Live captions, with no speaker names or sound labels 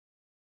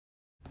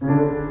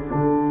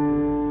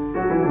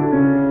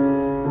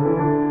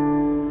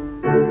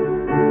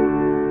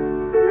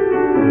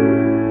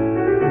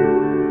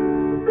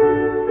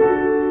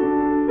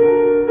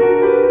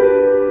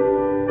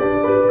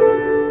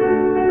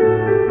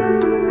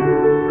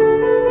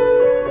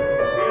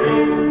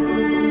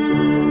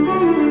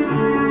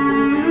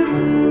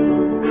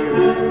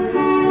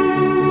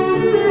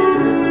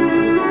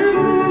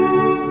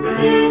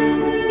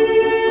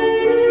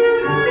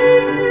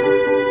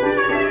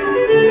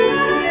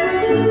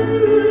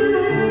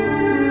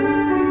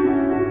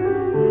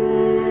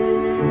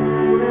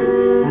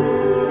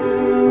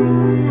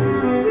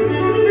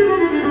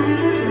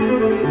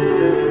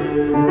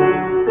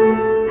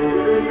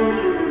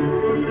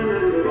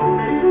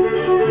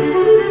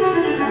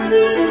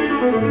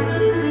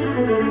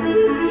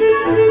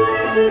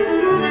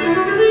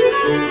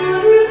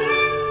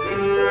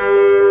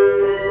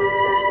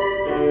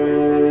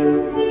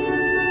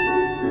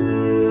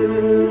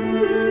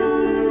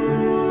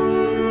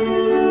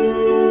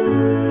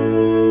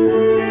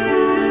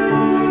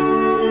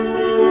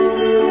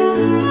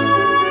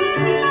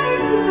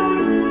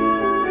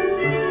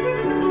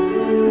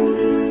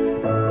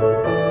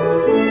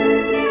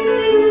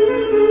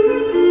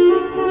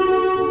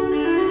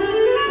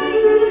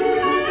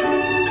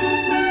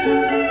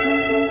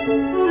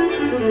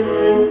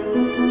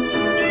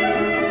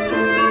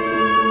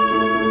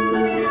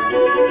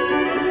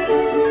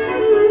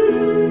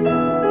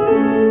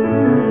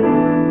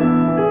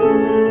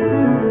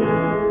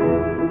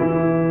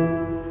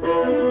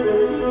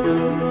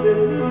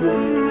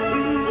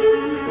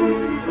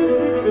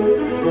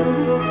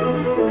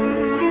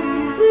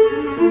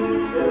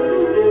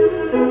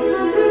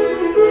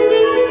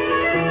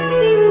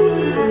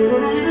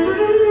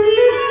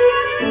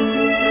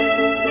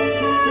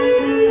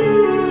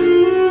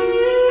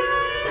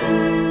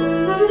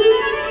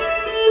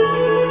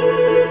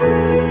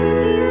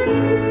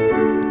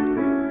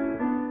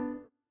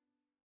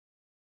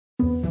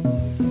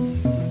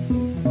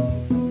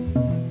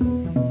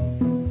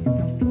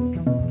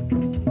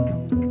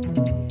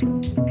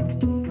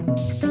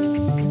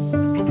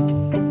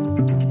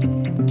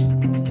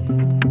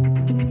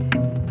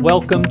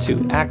Welcome to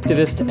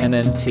Activist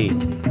MMT,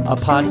 a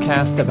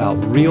podcast about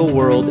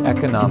real-world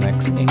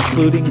economics,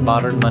 including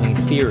modern money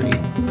theory,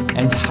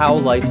 and how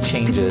life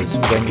changes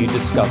when you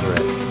discover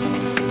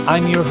it.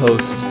 I'm your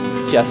host,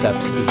 Jeff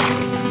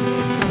Epstein.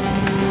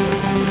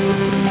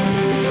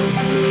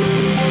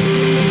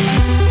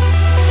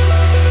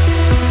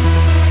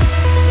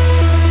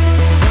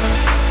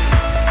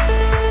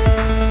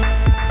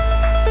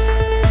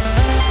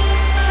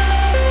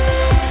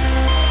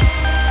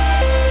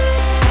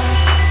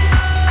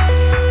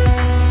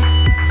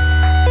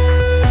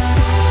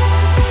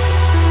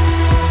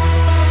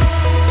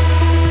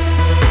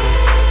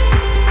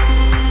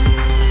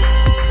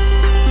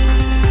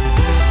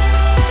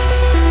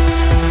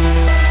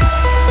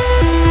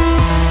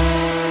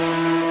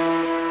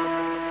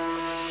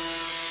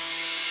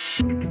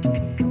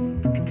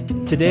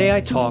 Today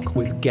I talk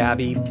with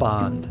Gabby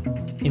Bond.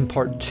 In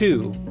part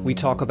 2, we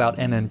talk about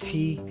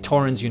MMT,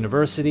 Torrens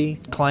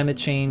University, climate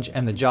change,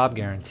 and the job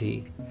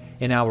guarantee.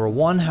 In hour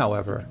 1,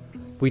 however,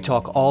 we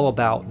talk all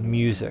about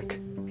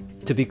music.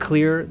 To be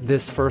clear,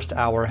 this first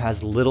hour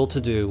has little to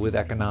do with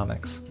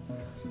economics.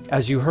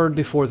 As you heard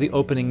before the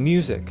opening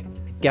music,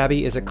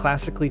 Gabby is a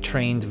classically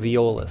trained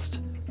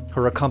violist.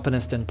 Her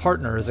accompanist and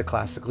partner is a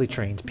classically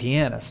trained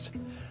pianist.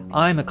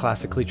 I'm a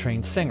classically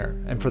trained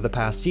singer, and for the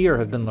past year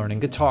have been learning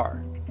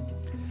guitar.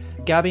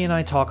 Gabby and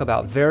I talk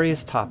about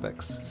various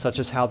topics, such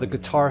as how the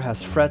guitar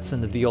has frets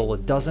and the viola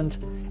doesn't,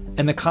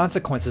 and the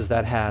consequences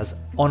that has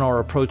on our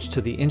approach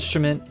to the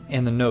instrument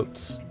and the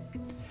notes.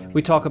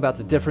 We talk about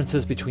the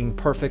differences between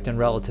perfect and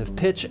relative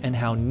pitch and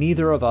how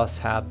neither of us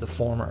have the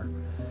former.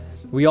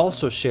 We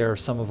also share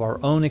some of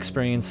our own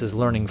experiences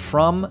learning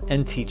from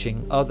and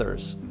teaching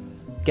others.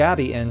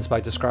 Gabby ends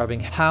by describing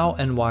how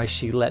and why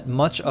she let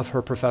much of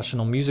her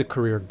professional music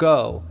career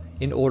go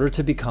in order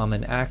to become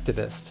an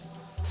activist.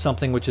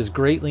 Something which is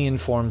greatly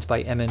informed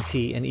by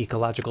MMT and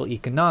ecological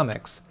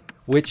economics,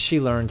 which she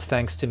learned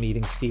thanks to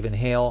meeting Stephen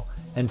Hale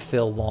and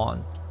Phil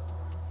Lawn.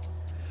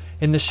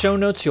 In the show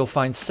notes, you'll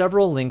find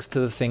several links to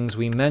the things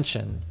we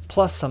mention,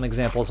 plus some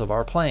examples of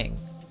our playing.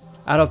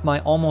 Out of my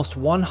almost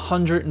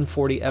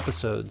 140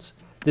 episodes,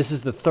 this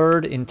is the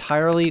third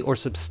entirely or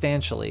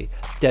substantially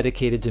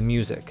dedicated to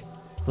music.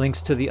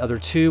 Links to the other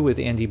 2 with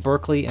Andy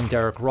Berkeley and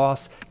Derek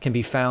Ross can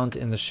be found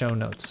in the show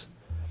notes.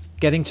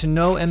 Getting to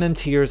know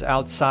MMTers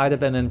outside of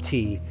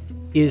MMT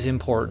is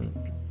important.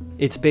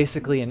 It's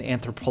basically an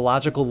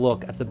anthropological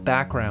look at the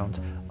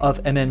background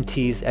of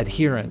MMT's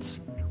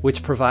adherents,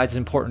 which provides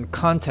important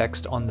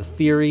context on the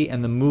theory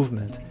and the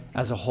movement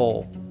as a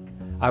whole.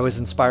 I was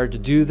inspired to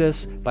do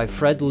this by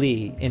Fred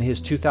Lee in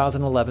his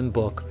 2011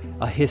 book,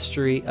 A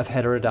History of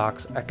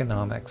Heterodox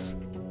Economics.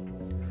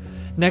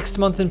 Next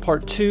month in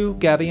part 2,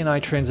 Gabby and I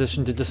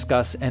transition to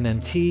discuss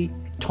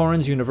MMT,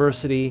 Torrens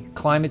University,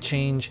 climate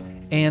change,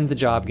 and the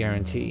job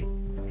guarantee.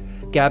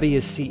 Gabby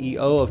is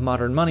CEO of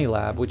Modern Money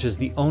Lab, which is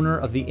the owner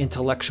of the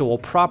intellectual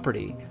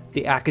property,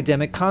 the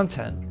academic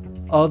content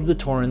of the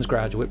Torrens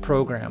graduate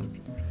program.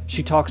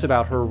 She talks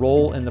about her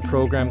role in the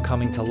program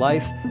coming to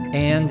life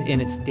and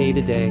in its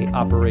day-to-day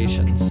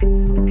operations.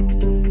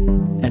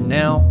 And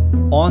now,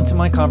 on to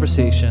my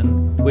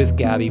conversation with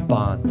Gabby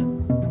Bond.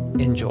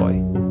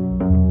 Enjoy.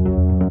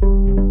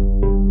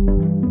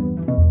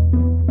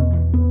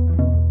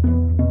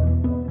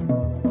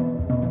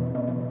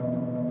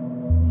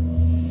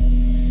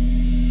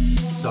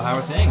 So how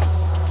are things?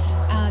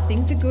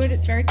 Things are good.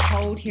 It's very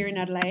cold here in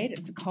Adelaide.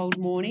 It's a cold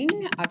morning.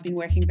 I've been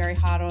working very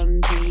hard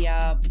on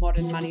the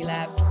Modern Money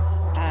Lab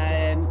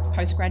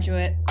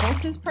postgraduate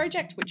courses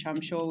project, which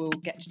I'm sure we'll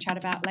get to chat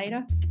about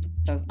later.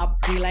 So I was up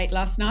pretty late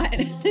last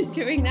night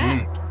doing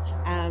that.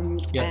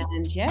 And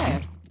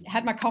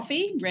had my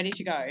coffee, ready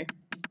to go.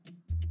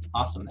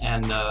 Awesome.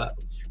 And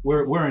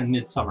we're in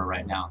midsummer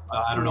right now.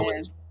 I don't know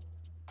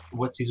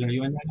what season are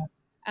you in right now?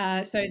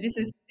 So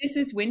this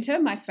is winter,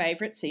 my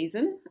favourite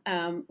season,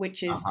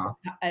 which is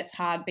it's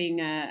hard being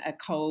a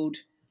cold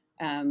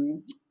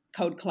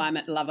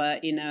climate lover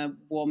in a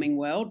warming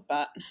world,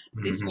 but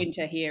this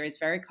winter here is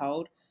very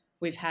cold.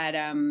 We've had,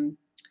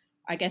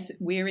 I guess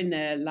we're in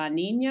the La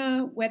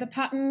Nina weather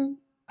pattern.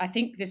 I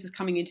think this is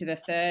coming into the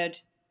third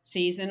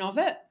season of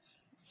it.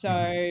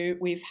 So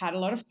we've had a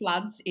lot of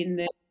floods in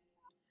the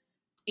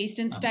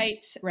eastern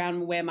states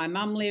around where my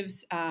mum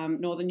lives,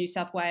 northern New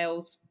South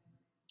Wales.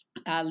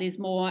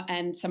 Lismore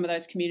and some of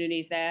those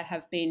communities there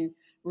have been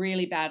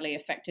really badly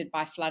affected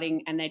by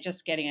flooding, and they're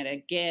just getting it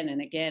again and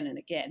again and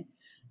again.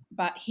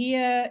 But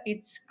here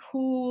it's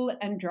cool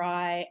and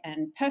dry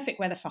and perfect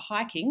weather for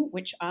hiking,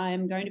 which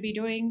I'm going to be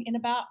doing in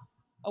about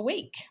a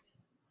week.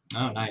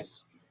 Oh,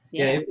 nice.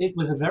 Yeah, it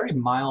was a very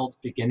mild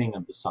beginning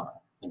of the summer,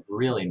 like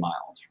really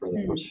mild for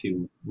the first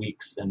few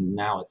weeks, and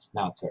now it's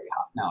very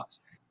hot. Now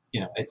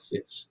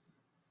it's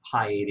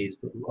high 80s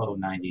to low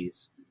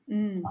 90s.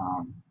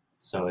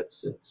 So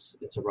it's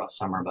a rough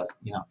summer, but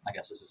I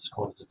guess it's as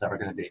cold as it's ever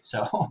going to be.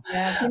 So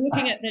yeah, I've been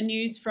looking at the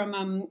news from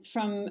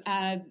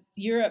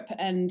Europe,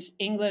 and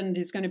England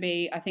is going to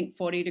be, I think,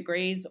 40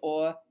 degrees,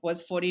 or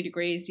was 40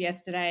 degrees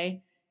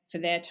yesterday for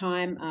their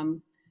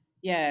time.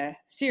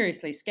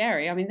 Seriously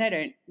scary. I mean, they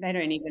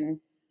don't even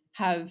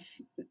have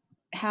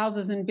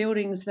houses and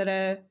buildings that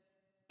are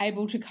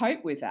able to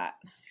cope with that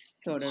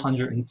sort of.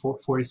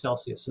 140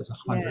 Celsius is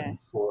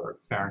 104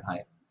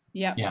 Fahrenheit.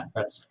 Yeah. Yeah,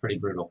 that's pretty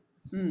brutal.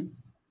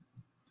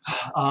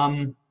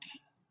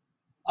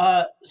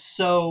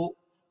 So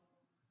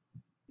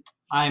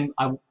I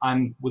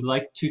would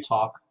like to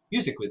talk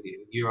music with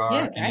you. You are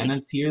an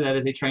MMTer that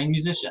is a trained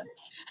musician.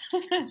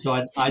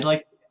 So I'd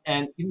like,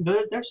 and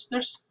there's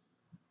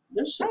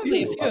a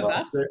few of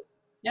us.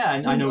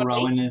 And I know Godley.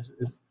 Rowan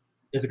is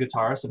a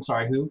guitarist. I'm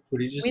sorry, who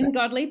did you say? Wynne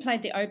Godley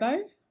played the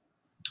oboe.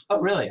 Oh,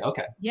 really?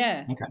 Okay.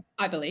 Yeah. Okay.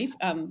 I believe.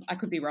 I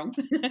could be wrong,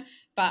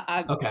 but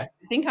I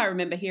think I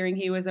remember hearing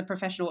he was a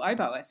professional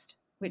oboist,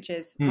 which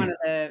is one of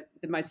the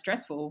most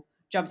stressful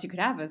jobs you could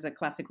have as a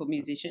classical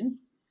musician.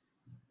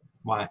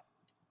 Why?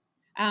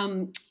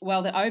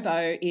 Well, the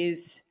oboe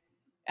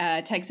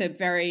takes a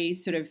very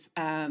sort of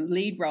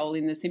lead role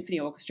in the symphony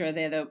orchestra.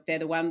 They're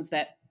the ones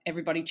that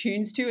everybody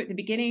tunes to at the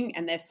beginning,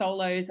 and their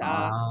solos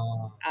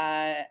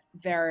are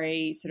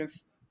very sort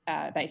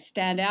of they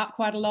stand out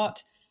quite a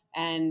lot.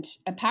 And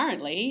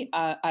apparently,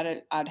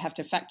 I'd have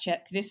to fact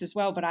check this as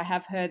well, but I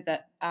have heard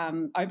that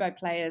oboe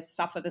players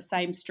suffer the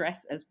same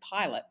stress as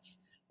pilots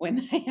when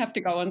they have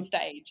to go on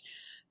stage.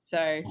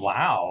 So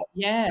wow,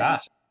 yeah,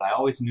 gosh, I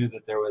always knew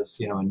that there was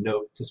a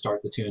note to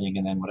start the tuning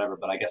and then whatever,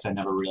 but I guess I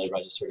never really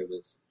registered it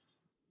as.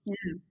 Yeah.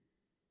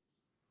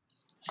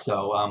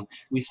 So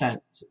we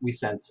sent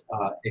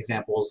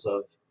examples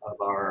of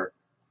our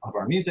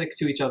music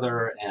to each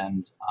other,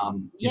 and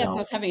yes, I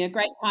was having a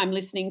great time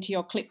listening to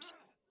your clips.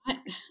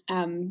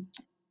 I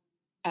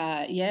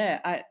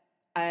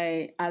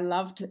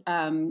loved.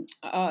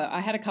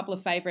 I had a couple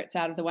of favourites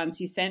out of the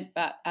ones you sent,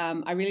 but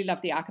I really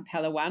loved the a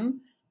cappella one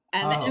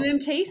and the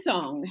MMT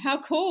song.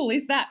 How cool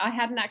is that? I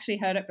hadn't actually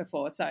heard it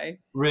before, so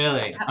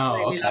really,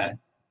 absolutely love it.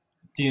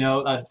 Do you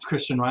know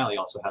Christian Riley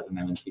also has an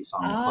MMT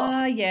song as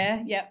well?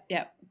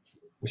 Yep.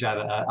 Which I have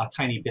a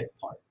tiny bit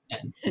part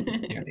in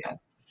near the end,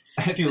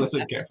 if you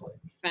listen carefully.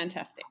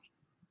 Fantastic.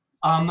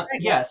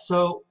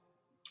 So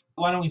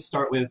why don't we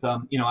start with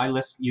I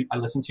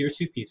listened to your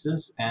two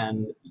pieces,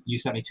 and you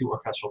sent me two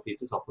orchestral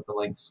pieces. I'll put the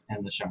links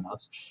in the show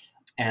notes,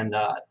 and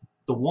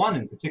the one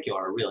in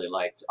particular I really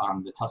liked,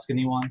 the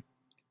Tuscany one.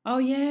 Oh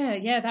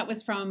yeah, that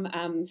was from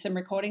some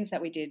recordings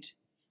that we did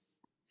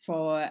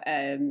for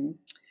a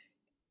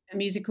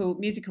musical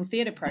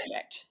theatre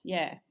project.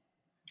 Yeah,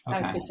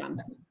 that was good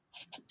fun.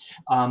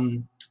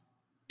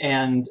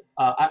 And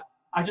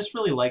I just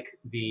really like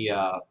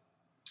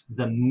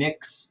the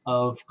mix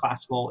of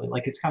classical,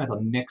 like it's kind of a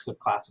mix of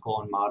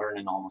classical and modern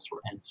and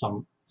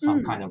some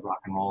kind of rock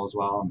and roll as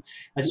well. And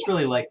I just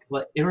really like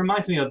it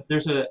reminds me of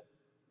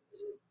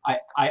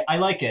I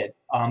like it,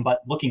 but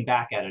looking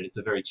back at it, it's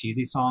a very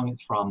cheesy song.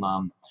 It's from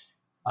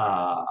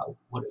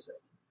what is it?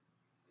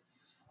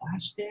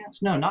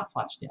 Flashdance? No, not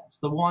Flashdance.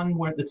 The one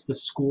where it's the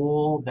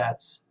school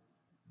that's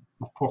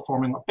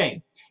performing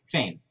Fame.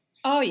 Fame.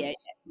 Oh, yeah.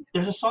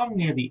 There's a song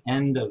near the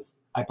end of,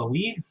 I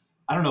believe,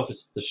 I don't know if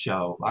it's the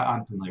show.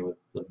 I'm familiar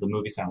with the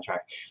movie soundtrack.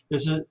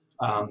 There's a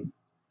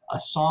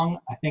song,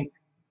 I think,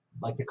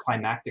 like the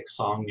climactic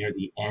song near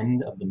the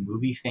end of the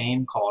movie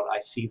Fame called "I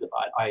See the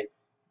Body."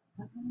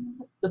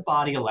 The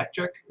Body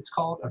Electric, it's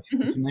called. Are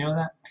you familiar with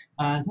that?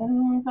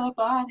 The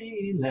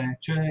Body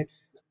Electric.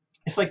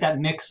 It's like that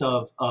mix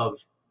of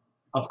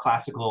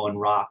classical and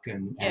rock,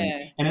 and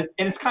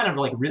it's kind of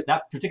like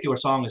that particular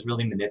song is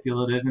really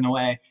manipulative in a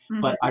way.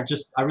 But I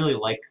really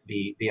like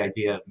the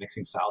idea of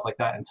mixing styles like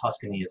that, and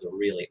Tuscany is a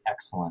really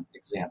excellent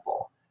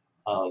example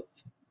of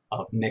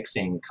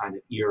mixing kind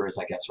of eras,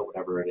 I guess, or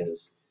whatever it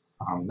is.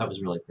 That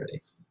was really pretty.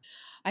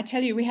 I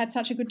tell you, we had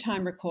such a good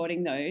time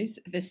recording those.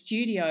 The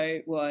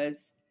studio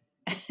was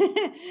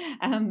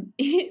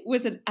it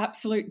was an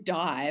absolute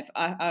dive.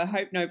 I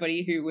hope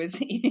nobody who was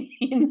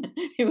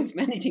who was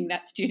managing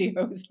that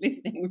studio was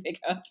listening,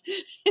 because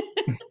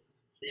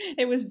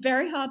it was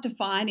very hard to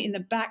find in the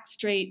back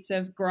streets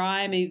of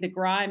the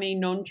grimy,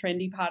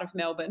 non-trendy part of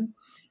Melbourne.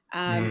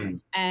 And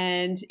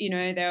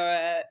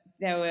there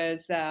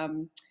was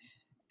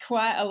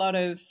quite a lot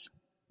of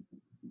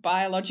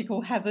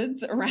biological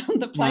hazards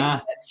around the place.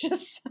 That's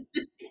just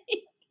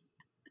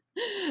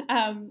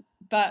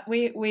but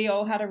we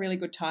all had a really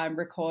good time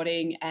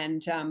recording,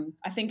 and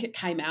I think it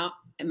came out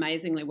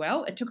amazingly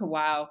well. It took a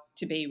while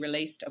to be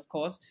released, of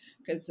course,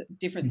 because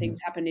different things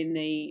happened in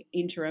the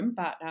interim,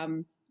 but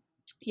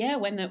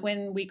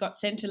when we got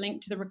sent a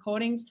link to the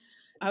recordings,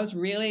 I was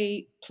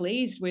really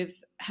pleased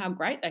with how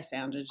great they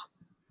sounded.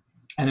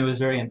 And it was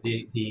very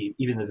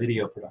even the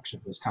video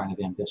production was kind of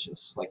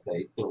ambitious. Like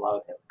they did a lot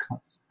of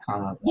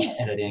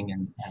editing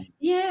and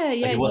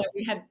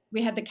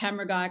We had the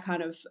camera guy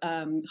kind of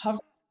hovering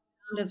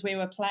around as we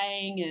were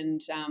playing,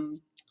 and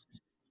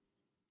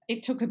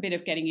it took a bit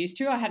of getting used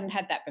to. I hadn't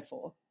had that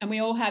before, and we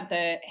all had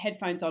the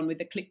headphones on with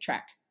the click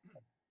track.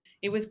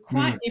 It was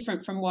quite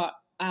different from what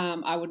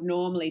I would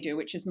normally do,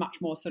 which is much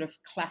more sort of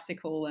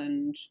classical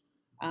and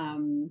I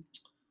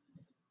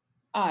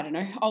don't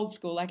know, old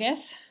school, I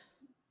guess.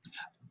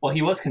 Well,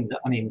 he was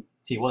conducting.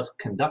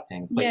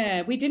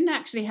 Yeah, we didn't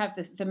actually have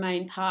the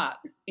main part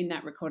in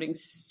that recording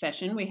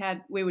session. We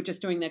were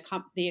just doing the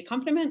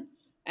accompaniment,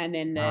 and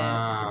then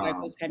the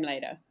vocals came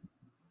later.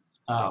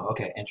 Oh,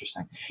 okay,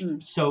 interesting.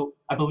 So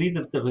I believe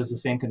that there was the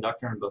same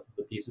conductor in both of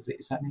the pieces that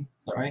you sent me.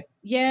 Is that right?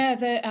 Yeah,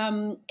 the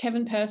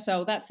Kevin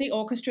Purcell. That's the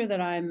orchestra that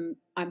I'm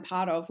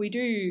part of. We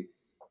do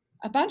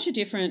a bunch of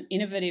different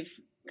innovative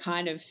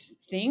kind of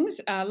things.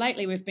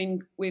 Lately,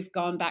 we've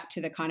gone back to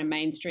the kind of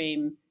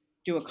mainstream,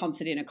 do a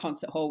concert in a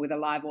concert hall with a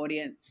live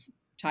audience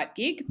type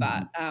gig,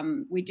 but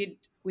we did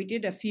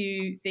a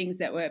few things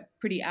that were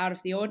pretty out of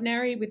the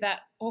ordinary with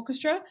that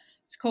orchestra.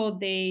 It's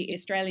called the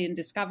Australian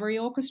Discovery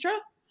Orchestra,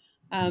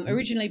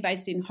 originally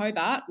based in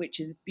Hobart, which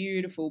is a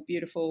beautiful,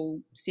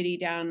 beautiful city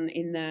down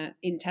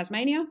in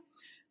Tasmania,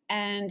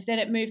 and then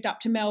it moved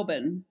up to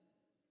Melbourne.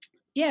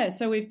 Yeah,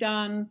 so we've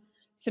done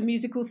some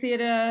musical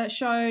theatre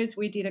shows.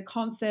 We did a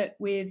concert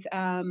with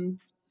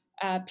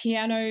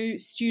piano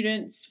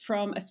students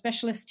from a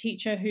specialist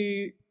teacher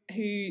who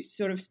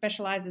sort of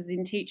specialises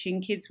in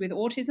teaching kids with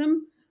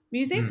autism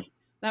music.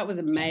 That was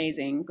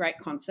amazing. Great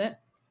concert.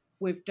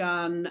 We've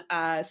done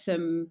I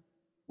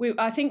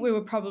think we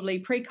were probably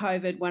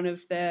pre-COVID one of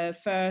the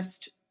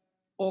first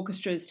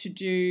orchestras to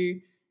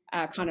do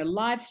a kind of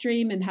live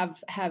stream and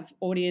have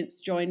audience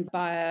join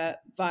via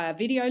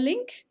video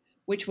link,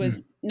 which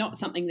was not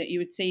something that you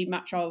would see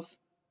much of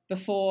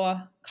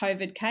before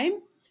COVID came.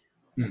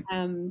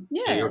 So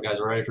you guys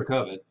were ready for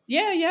COVID?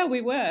 Yeah,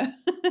 we were.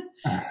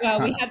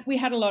 Well, we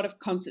had a lot of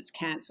concerts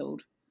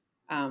cancelled,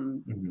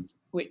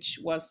 which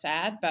was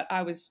sad. But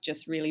I was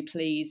just really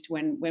pleased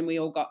when we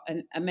all got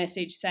a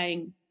message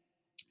saying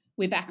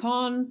we're back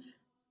on.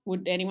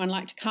 Would anyone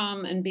like to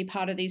come and be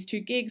part of these 2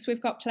 gigs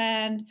we've got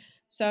planned?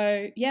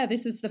 So yeah,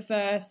 this is the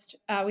first.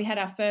 We had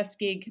our first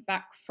gig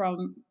back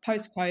from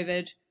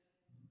post-COVID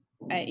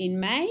in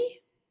May,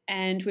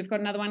 and we've got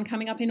another one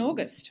coming up in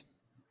August.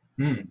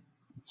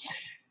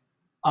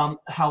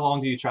 How long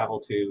do you travel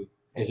to?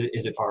 Is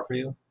it far for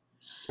you,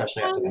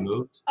 especially after they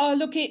moved? Oh,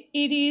 look, it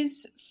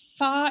is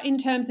far in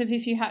terms of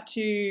if you had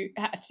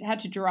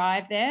to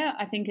drive there.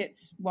 I think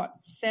it's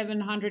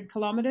 700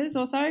 kilometres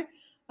or so.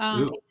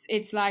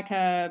 It's like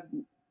a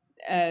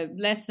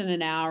less than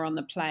an hour on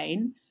the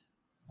plane.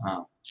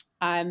 Wow.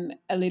 I'm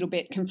a little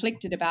bit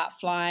conflicted about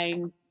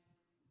flying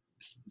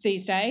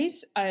these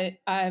days.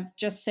 I've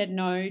just said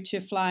no to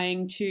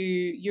flying to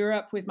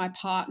Europe with my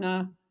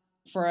partner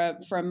for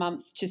a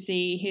month to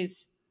see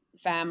his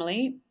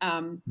family.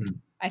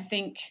 I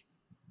think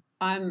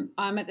I'm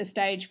at the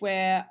stage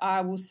where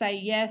I will say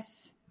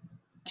yes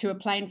to a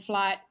plane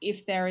flight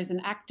if there is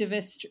an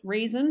activist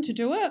reason to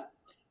do it,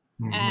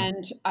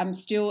 and I'm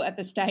still at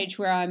the stage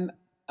where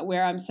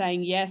I'm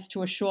saying yes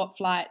to a short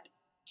flight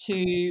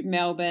to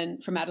Melbourne,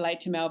 from Adelaide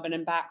to Melbourne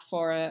and back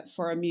for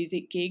a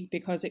music gig,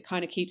 because it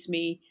kind of keeps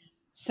me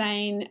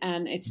sane,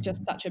 and it's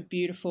just such a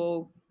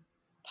beautiful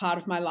part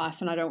of my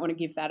life, and I don't want to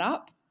give that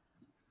up.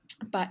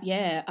 But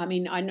yeah, I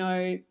mean, I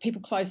know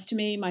people close to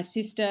me. My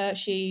sister,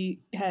 she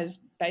has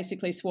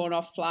basically sworn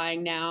off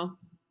flying now.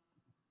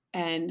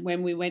 And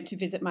when we went to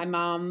visit my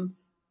mum,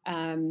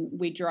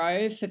 we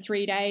drove for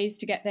 3 days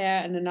to get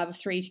there and another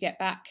 3 to get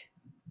back.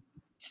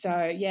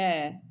 So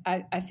yeah,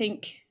 I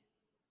think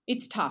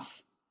it's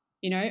tough.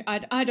 You know,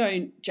 I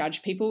don't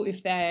judge people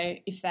if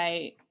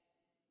they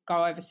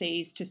go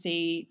overseas to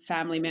see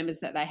family members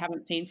that they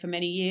haven't seen for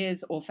many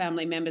years, or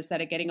family members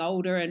that are getting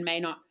older and may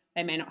not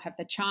have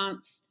the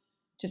chance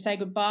to say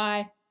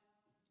goodbye.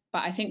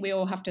 But I think we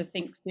all have to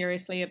think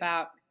seriously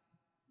about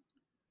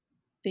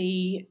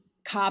the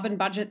carbon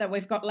budget that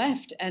we've got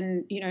left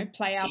and, you know,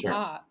 play our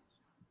part.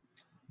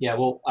 Yeah,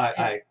 well,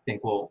 I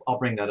think I'll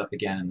bring that up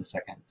again in the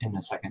second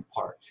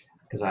part,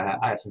 because I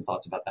have some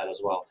thoughts about that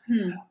as well.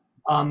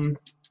 I'll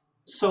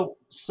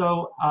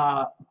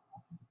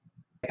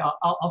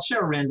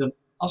share a random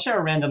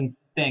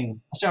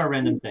thing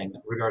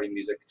regarding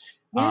music.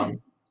 Yeah.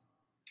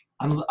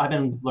 I've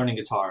been learning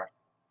guitar.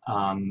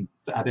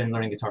 I've been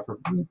learning guitar for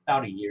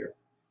about a year,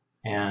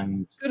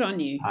 and good on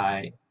you.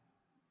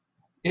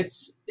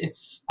 It's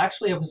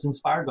actually, I was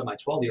inspired by my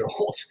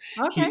 12-year-old,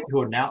 okay.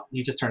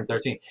 he just turned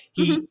 13.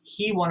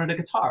 He wanted a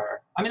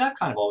guitar. I mean, I've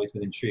kind of always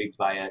been intrigued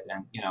by it,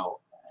 and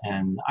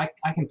and I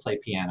can play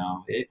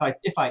piano. If I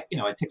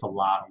it takes a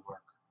lot of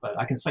work, but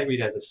I can sight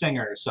read as a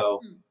singer, so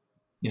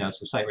so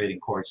sight reading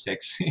chord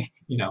sticks,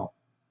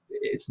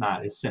 it's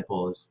not as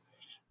simple as.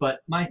 But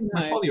my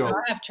 12-year-old,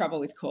 I have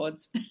trouble with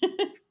chords.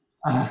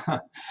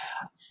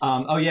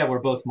 Oh yeah, we're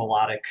both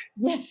melodic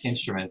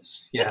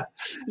instruments. Yeah.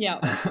 Yeah.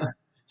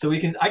 So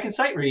I can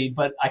sight read,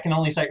 but I can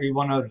only sight read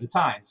one note at a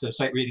time. So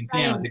sight reading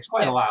piano takes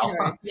quite a while.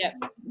 Yeah.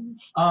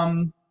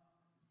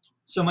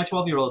 So my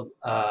 12-year-old,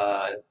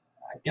 I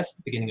guess at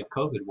the beginning of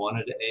COVID,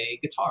 wanted a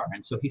guitar,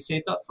 and so he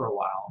saved up for a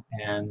while,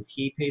 and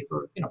he paid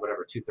for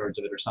whatever 2/3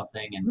 of it or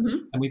something,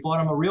 and we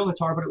bought him a real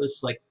guitar, but it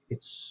was like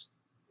it's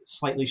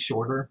slightly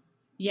shorter.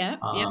 Yeah.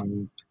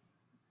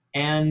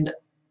 And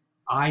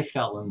I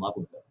fell in love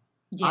with it.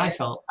 Yeah. I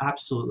fell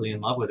absolutely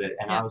in love with it,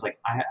 and I was like,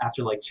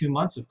 after like 2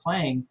 months of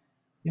playing.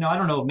 I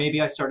don't know,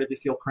 maybe I started to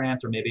feel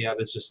cramped, or maybe I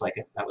was just like,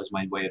 that was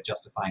my way of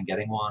justifying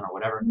getting one or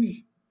whatever.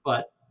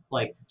 But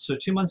like, so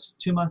 2 months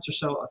or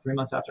so, 3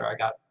 months after I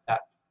got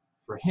that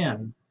for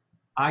him,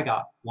 I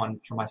got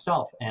one for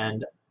myself,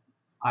 and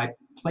I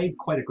played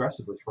quite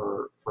aggressively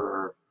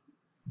for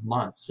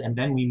months. And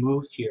then we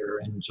moved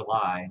here in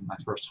July, my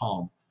first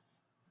home,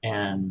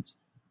 and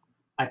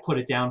I put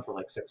it down for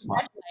like 6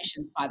 months.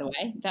 Congratulations, by the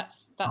way.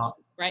 That's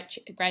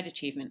great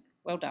achievement.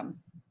 Well done.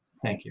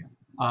 Thank you.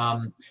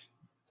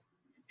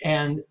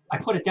 And I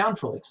put it down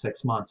for like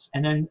 6 months.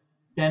 And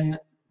then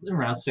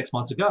around 6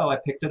 months ago, I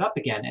picked it up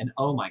again. And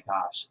oh my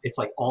gosh, it's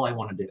like all I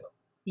want to do.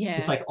 Yeah.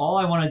 It's like all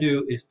I want to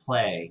do is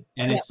play.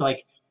 And it's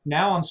like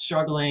now I'm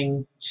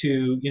struggling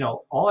to,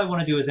 all I want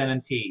to do is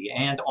MMT,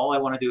 and all I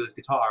want to do is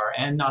guitar.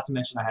 And not to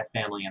mention I have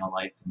family and a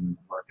life and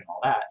work and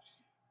all that.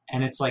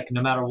 And it's like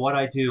no matter what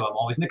I do, I'm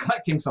always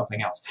neglecting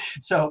something else.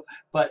 So,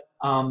 but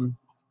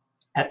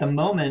at the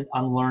moment,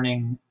 I'm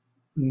learning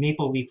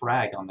Maple Leaf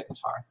Rag on the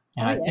guitar.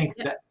 And I think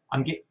that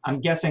I'm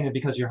guessing that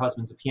because your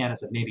husband's a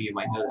pianist, that maybe you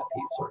might know that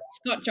piece. Or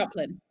Scott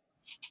Joplin.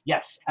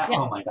 Yes. Yeah.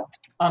 Oh my God.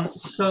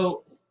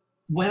 So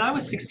when I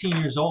was 16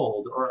 years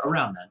old, or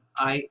around then,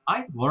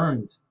 I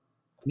learned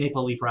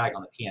Maple Leaf Rag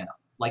on the piano.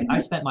 Like I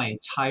spent my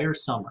entire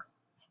summer,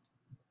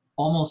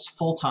 almost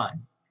full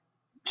time,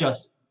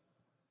 just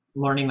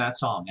learning that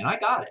song, and I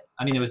got it.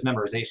 I mean, it was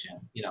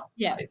memorization. Yeah.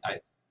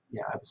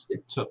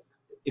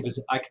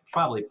 I could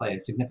probably play a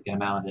significant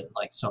amount of it,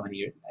 like so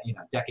many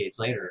decades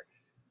later,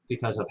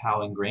 because of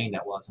how ingrained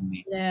that was in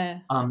me. Yeah.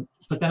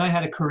 But then I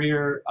had a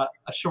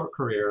short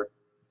career,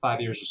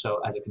 5 years or so,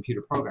 as a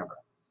computer programmer.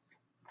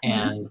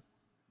 And,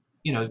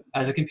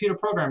 as a computer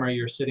programmer,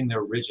 you're sitting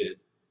there rigid.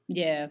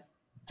 Yeah.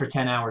 For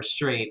 10 hours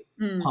straight,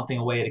 pumping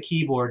away at a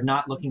keyboard,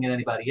 not looking at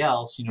anybody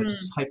else,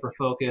 just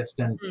hyper-focused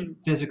and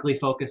physically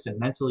focused and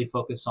mentally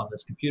focused on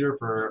this computer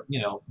for,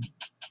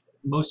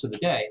 most of the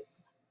day.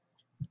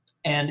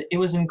 And it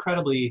was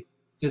incredibly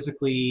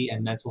physically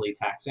and mentally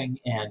taxing.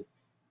 And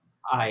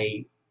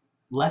I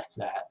left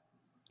that.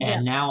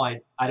 And now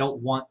I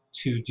don't want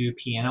to do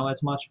piano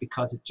as much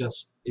because it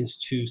just is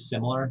too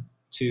similar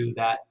to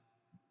that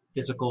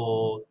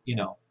physical,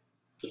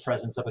 the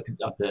presence of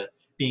the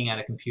being at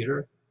a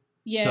computer.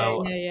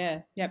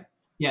 Yep.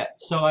 Yeah.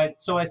 So I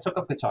took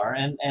up guitar,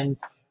 and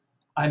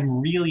I'm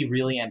really,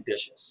 really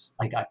ambitious.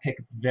 Like I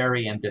pick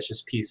very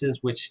ambitious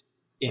pieces, which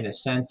in a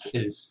sense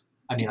is,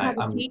 I'm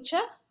a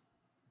teacher?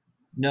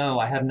 No,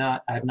 I have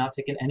not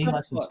taken any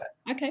lessons yet.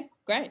 Okay,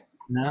 great.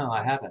 No,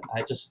 I haven't.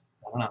 I don't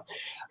know.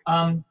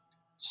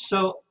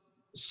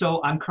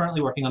 So I'm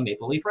currently working on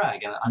Maple Leaf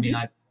Rag, and I mean,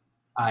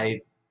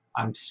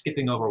 I'm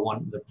skipping over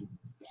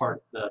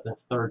the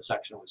third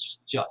section, which is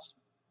just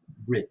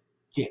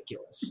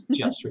ridiculous,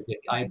 just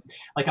ridiculous.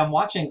 I'm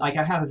watching, I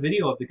have a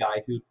video of the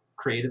guy who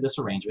created this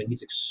arrangement.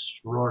 He's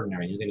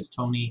extraordinary. His name is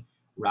Tony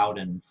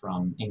Rowden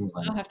from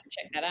England. I'll have to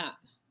check that out.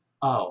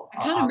 Oh,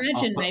 I can't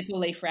imagine Maple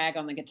Leaf Rag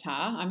on the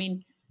guitar. I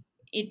mean,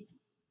 it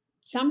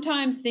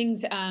sometimes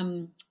things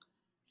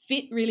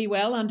fit really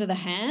well under the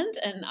hand,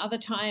 and other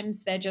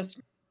times they're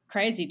just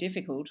crazy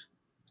difficult.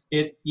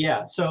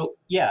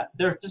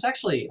 There's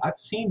actually, I've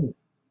seen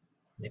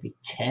maybe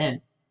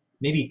 10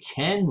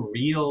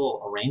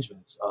 real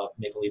arrangements of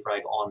Maple Leaf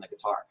Rag on the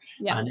guitar.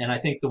 Yeah. And I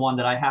think the one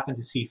that I happen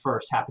to see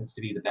first happens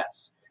to be the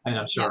best. I mean,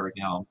 I'm sure,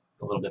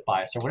 a little bit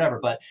biased or whatever,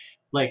 but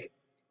like,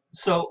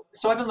 so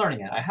I've been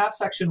learning it. I have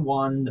section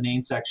 1, the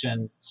main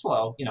section,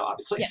 slow,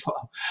 obviously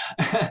slow,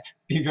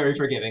 be very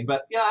forgiving,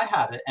 but yeah, I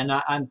have it. And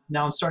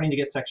I'm starting to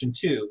get section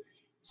 2.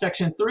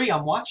 Section 3,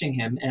 I'm watching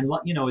him, and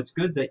it's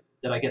good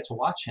that I get to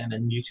watch him,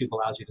 and YouTube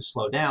allows you to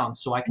slow down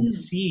so I can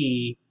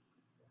see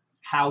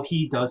how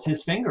he does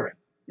his fingering,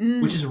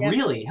 which is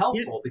really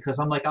helpful because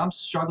I'm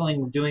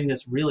struggling doing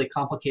this really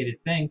complicated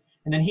thing.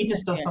 And then he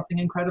just does something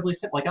incredibly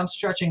simple. Like I'm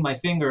stretching my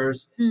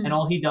fingers and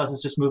all he does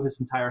is just move his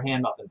entire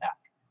hand up and back.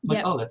 I'm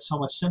like, oh, that's so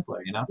much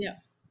simpler, Yeah.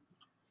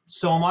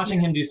 So I'm watching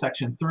him do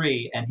section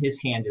 3 and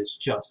his hand is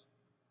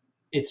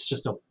it's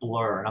just a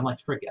blur. And I'm like,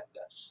 forget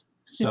this.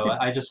 So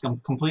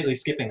I'm completely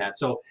skipping that.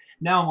 So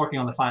now I'm working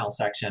on the final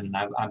section, and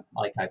I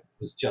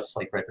was just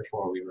like right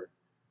before we were,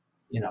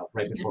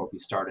 before we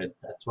started.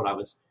 That's what I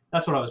was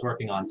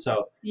working on.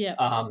 So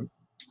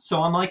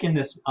so I'm like in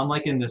this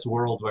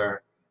world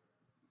where,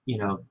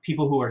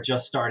 people who are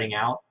just starting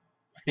out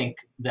think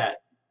that,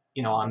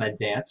 I'm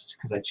advanced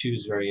because I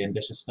choose very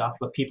ambitious stuff,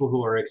 but people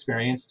who are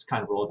experienced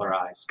kind of roll their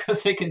eyes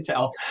because they can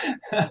tell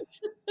that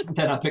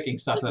I'm picking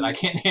stuff that I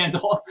can't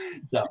handle.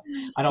 So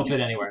I don't fit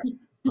anywhere.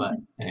 But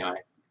anyway,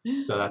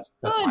 so that's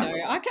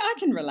I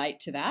can relate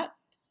to that.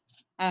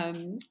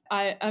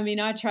 I mean,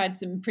 I tried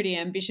some pretty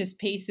ambitious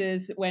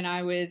pieces when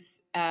I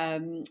was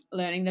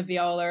learning the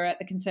viola at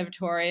the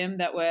conservatorium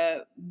that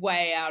were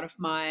way out of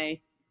my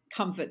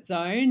comfort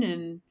zone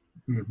and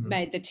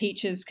made the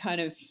teachers kind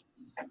of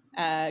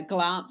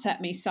glance at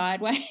me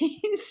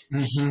sideways.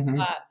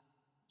 But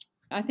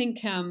I think,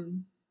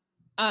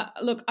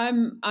 look,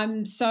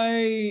 I'm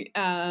so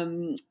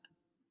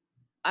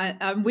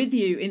I'm with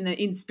you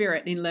in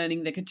spirit in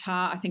learning the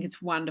guitar. I think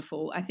it's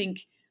wonderful. I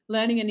think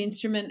learning an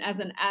instrument as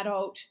an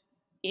adult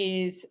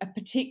is a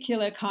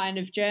particular kind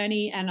of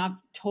journey, and I've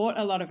taught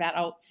a lot of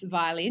adults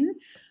violin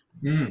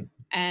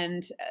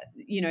and,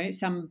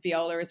 some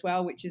viola as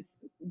well, which is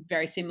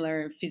very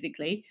similar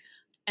physically.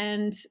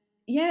 And,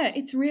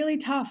 it's really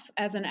tough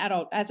as an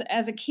adult.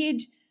 As a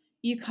kid,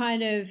 you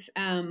kind of,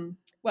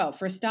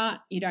 for a start,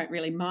 you don't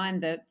really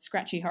mind the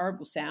scratchy,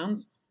 horrible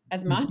sounds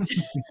as much.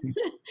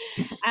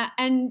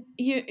 And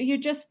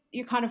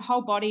your kind of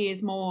whole body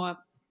is more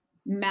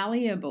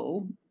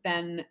malleable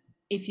than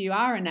if you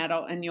are an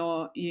adult and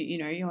your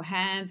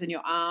hands and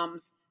your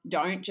arms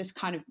don't just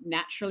kind of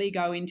naturally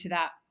go into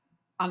that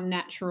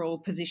unnatural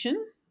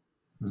position.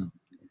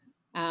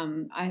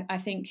 I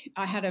think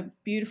I had a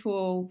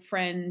beautiful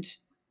friend,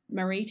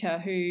 Marita,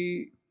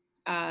 who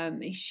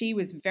she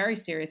was very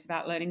serious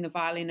about learning the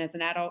violin as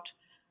an adult.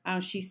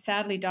 She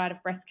sadly died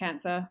of breast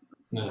cancer.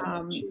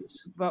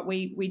 But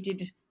we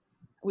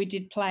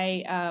did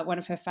play one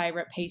of her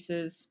favorite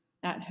pieces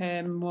at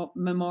her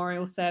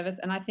memorial service,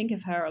 and I think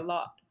of her a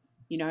lot,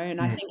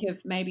 and I think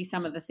of maybe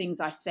some of the things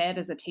I said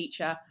as a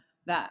teacher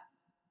that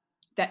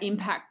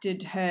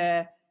impacted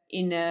her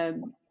in a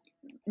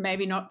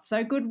maybe not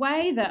so good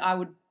way, that I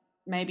would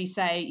maybe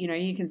say,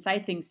 you can say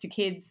things to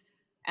kids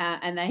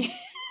and they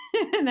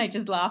and they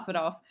just laugh it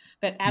off,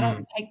 but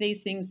adults take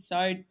these things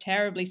so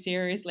terribly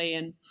seriously.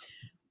 And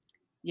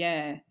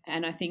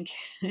and I think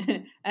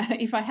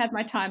if I had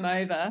my time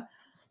over,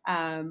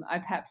 I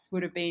perhaps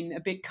would have been a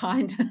bit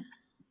kinder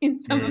in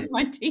some of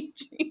my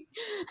teaching.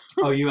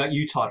 Oh,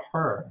 you taught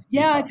her?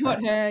 I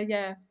taught her,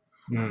 yeah.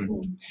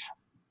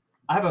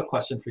 I have a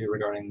question for you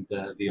regarding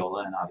the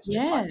viola, and obviously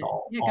it applies to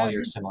all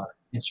your similar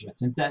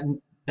instruments. And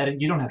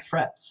that you don't have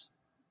frets.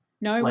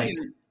 No, we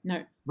don't.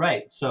 No.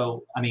 Right.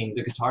 So, I mean,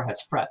 the guitar has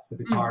frets. The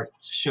guitar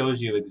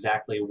shows you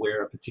exactly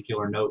where a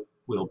particular note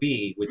will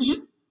be, which,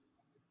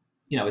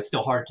 it's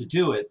still hard to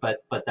do it, but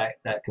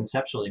that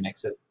conceptually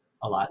makes it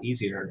a lot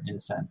easier in a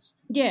sense.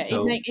 Yeah,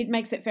 so, it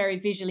makes it very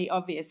visually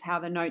obvious how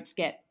the notes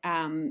get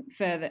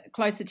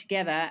closer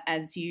together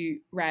as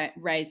you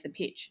raise the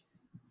pitch.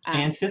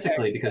 And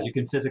physically, because you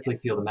can physically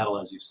feel the metal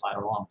as you slide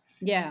along.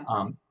 Yeah.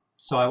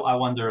 So I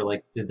wonder,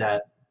 like, did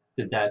that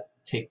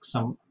take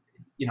some,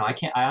 I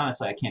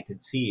honestly can't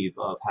conceive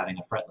of having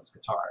a fretless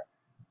guitar.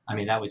 I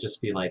mean, that would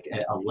just be like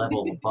a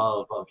level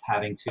above of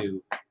having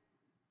to,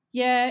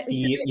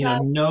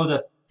 know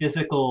the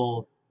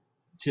physical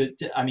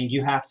I mean,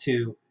 you have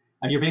to,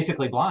 you're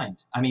basically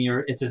blind. I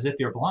mean, it's as if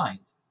you're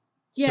blind.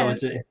 Yeah.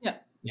 So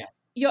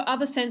Your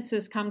other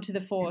senses come to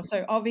the fore.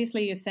 So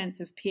obviously your sense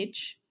of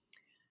pitch,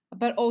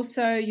 but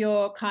also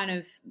your kind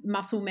of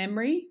muscle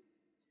memory.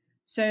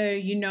 So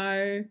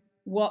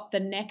what the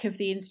neck of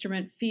the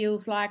instrument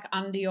feels like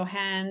under your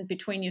hand,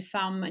 between your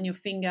thumb and your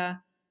finger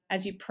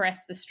as you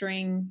press the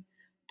string.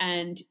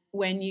 And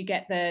when you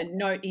get the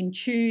note in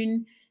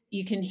tune,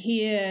 you can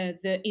hear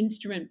the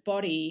instrument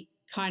body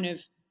kind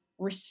of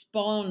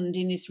respond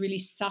in this really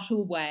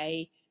subtle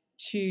way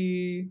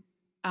to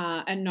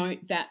a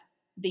note that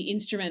the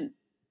instrument,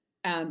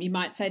 you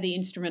might say the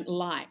instrument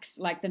likes,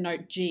 like the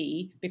note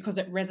G, because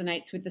it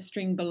resonates with the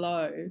string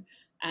below,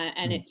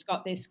 and it's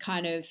got this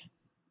kind of,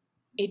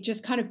 it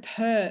just kind of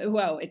purr.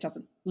 Well, it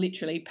doesn't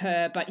literally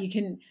purr, but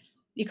you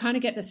kind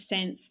of get the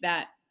sense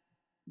that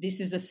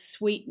this is a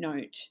sweet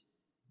note.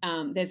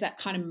 There's that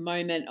kind of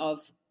moment of,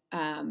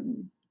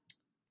 and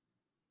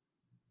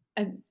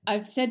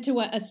I've said to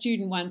a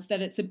student once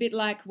that it's a bit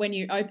like when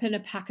you open a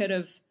packet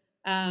of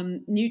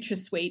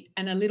NutraSweet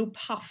and a little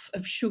puff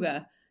of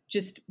sugar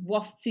just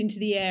wafts into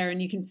the air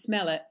and you can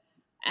smell it,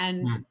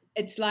 and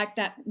it's like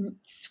that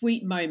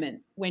sweet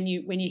moment when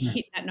you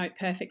hit that note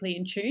perfectly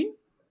in tune.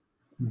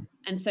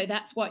 And so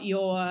that's what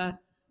you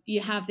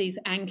have these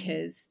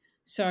anchors.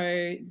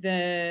 So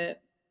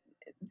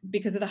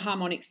because of the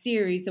harmonic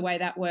series, the way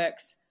that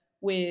works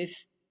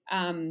with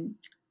some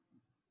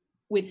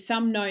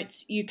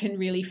notes, you can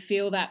really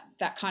feel that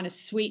kind of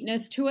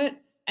sweetness to it.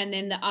 And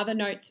then the other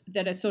notes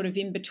that are sort of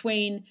in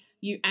between,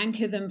 you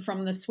anchor them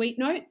from the sweet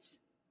notes,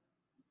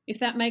 if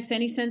that makes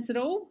any sense at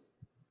all.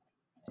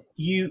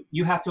 You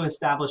have to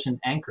establish an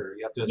anchor.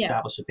 You have to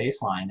establish a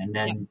baseline, and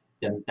then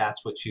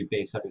that's what you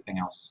base everything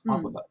else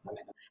off of.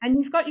 And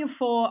you've got your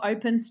 4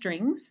 open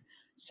strings.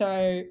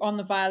 So on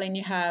the violin,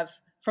 you have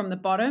from the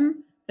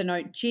bottom the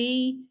note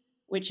G,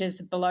 which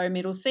is below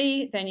middle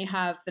C. Then you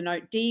have the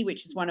note D,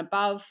 which is one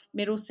above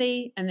middle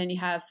C. And then you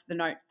have the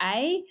note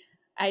A,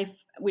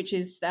 which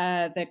is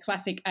the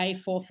classic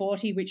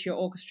A440, which your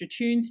orchestra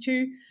tunes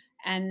to.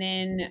 And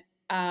then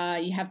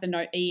you have the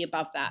note E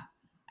above that.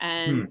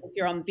 And if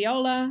you're on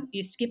viola,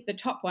 you skip the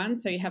top one,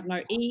 so you have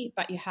no E,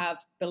 but you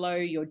have below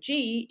your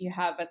G, you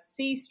have a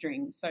C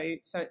string. So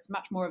it's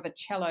much more of a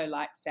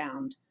cello-like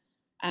sound.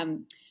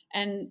 And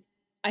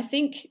I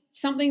think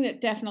something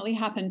that definitely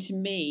happened to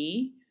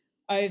me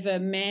over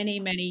many,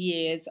 many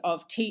years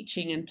of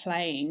teaching and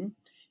playing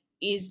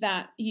is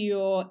that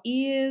your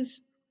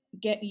ears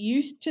get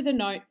used to the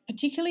note,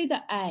 particularly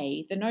the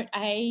note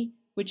A,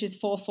 which is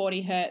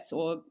 440 hertz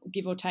or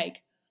give or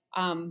take.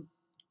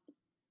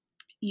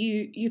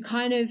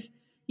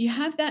 You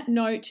have that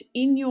note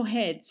in your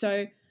head.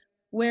 So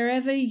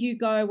wherever you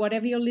go,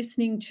 whatever you're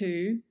listening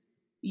to,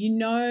 you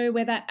know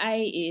where that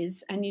A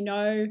is and you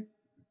know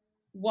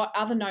what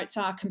other notes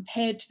are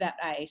compared to that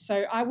A.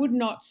 So I would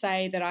not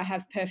say that I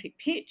have perfect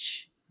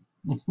pitch,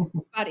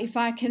 but if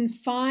I can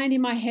find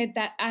in my head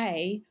that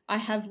A, I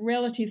have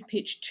relative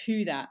pitch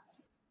to that.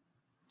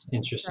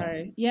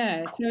 Interesting.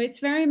 So it's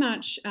very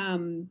much,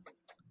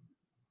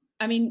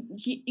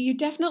 you're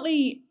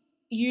definitely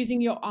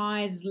using your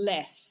eyes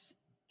less,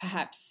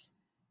 perhaps,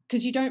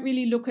 because you don't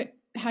really look at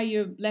how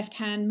your left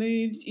hand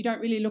moves. You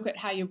don't really look at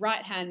how your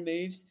right hand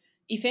moves.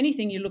 If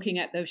anything, you're looking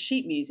at the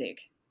sheet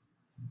music.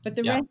 But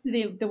the rest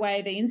of the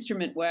way the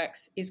instrument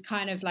works is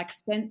kind of like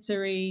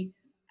sensory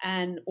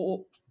and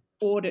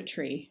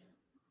auditory.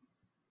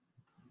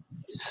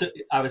 So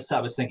I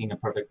was thinking of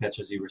perfect pitch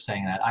as you were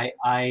saying that.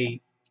 I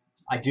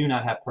do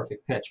not have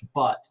perfect pitch,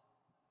 but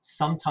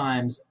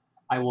sometimes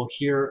I will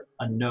hear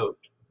a note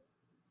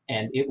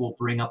and it will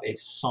bring up a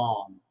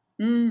song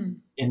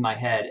in my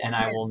head, and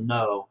I will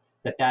know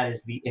that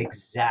is the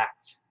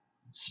exact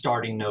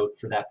starting note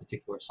for that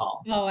particular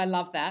song. Oh, I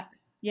love that.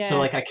 Yeah. So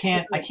like I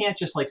can't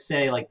just like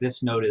say like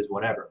this note is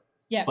whatever.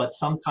 Yeah. But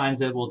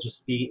sometimes it will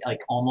just be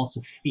like almost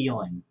a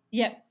feeling.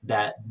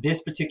 That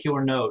this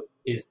particular note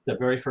is the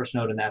very first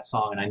note in that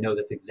song, and I know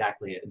that's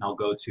exactly it. And I'll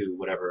go to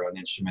whatever, an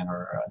instrument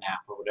or an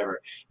app or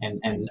whatever, and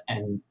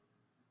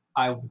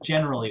I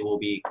generally will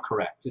be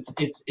correct.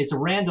 It's a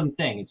random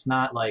thing. It's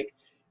not like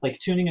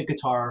tuning a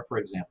guitar, for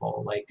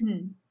example. Like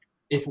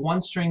if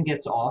one string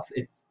gets off,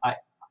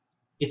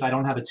 if I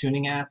don't have a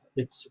tuning app,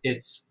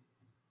 it's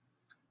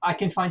I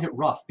can find it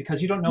rough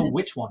because you don't know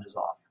which one is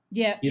off.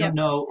 Yeah. You don't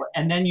know,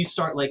 and then you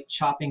start like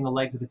chopping the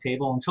legs of the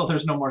table until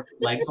there's no more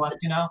legs left,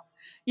 you know?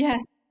 Yeah.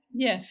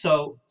 Yeah.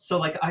 So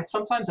like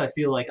sometimes I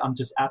feel like I'm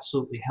just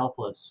absolutely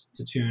helpless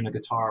to tune a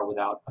guitar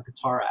without a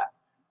guitar app.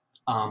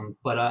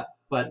 But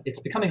it's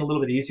becoming a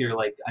little bit easier.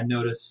 Like I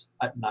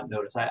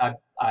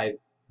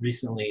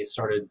recently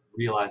started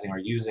realizing or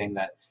using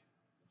that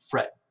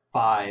fret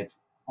 5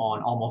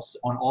 on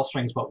all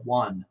strings but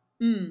one.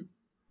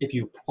 If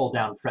you pull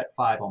down fret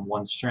 5 on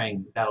one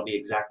string, that'll be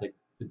exactly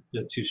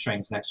the 2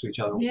 strings next to each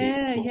other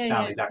will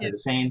sound exactly the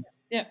same.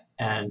 Yeah.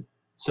 And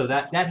so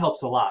that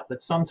helps a lot. But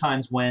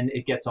sometimes when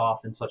it gets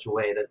off in such a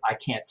way that I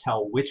can't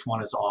tell which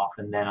one is off,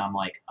 and then I'm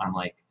like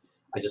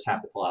I just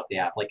have to pull out the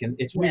app. Like, and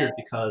it's weird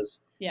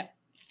because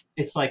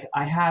it's like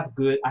I have a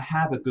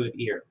good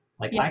ear.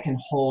 Like I can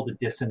hold a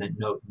dissonant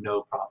note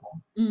no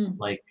problem.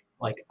 Like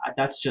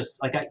that's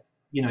just like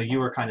you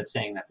were kind of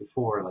saying that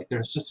before. Like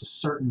there's just a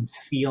certain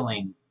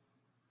feeling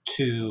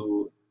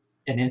to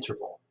an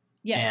interval.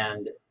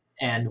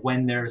 And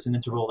when there's an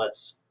interval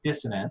that's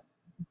dissonant,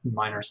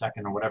 minor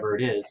second or whatever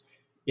it is,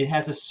 it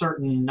has a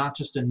certain, not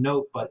just a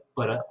note, but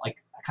a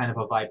kind of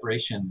a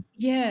vibration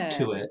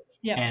to it.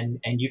 Yeah. And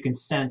you can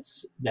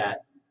sense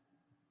that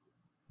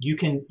you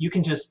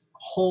can just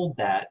hold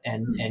that,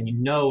 and you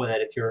know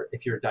that if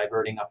you're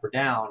diverting up or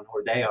down,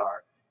 or they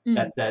are,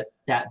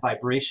 that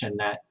vibration,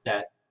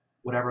 that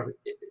whatever,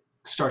 it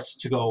starts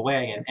to go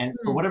away. And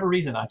for whatever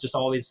reason, I'm just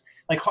always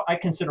like, I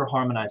consider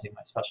harmonizing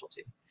my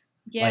specialty.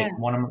 Yeah. Like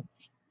one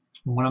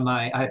of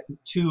my, I have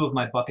two of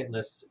my bucket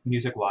lists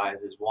music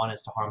wise. Is one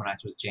is to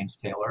harmonize with James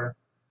Taylor.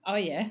 Oh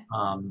yeah.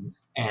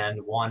 And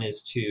one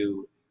is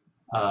to,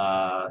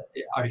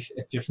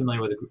 if you're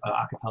familiar with an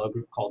a cappella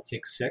group called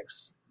Take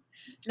Six.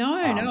 No,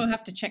 I'll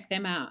have to check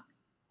them out.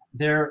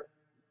 Their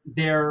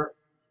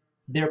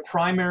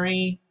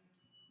primary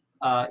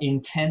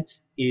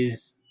intent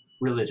is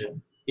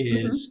religion,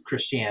 is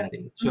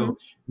Christianity. So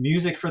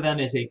music for them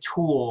is a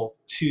tool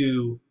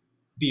to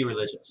be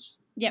religious.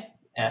 Yep.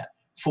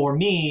 For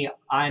me,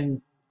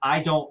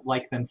 I don't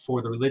like them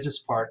for the religious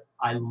part.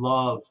 I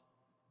love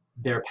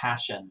their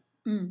passion.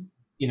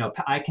 You know,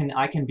 I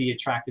can be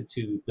attracted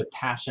to the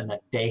passion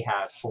that they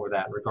have for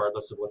that,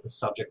 regardless of what the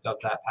subject of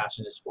that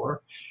passion is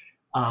for.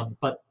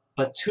 But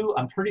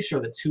I'm pretty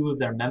sure that two of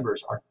their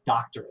members are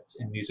doctorates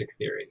in music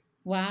theory.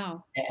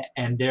 Wow.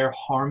 And their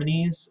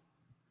harmonies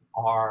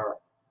are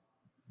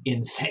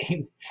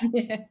insane.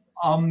 Yeah.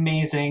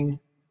 Amazing,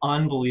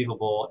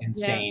 unbelievable,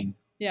 insane.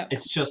 Yeah.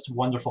 It's just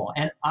wonderful.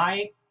 And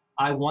I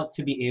want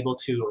to be able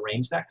to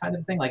arrange that kind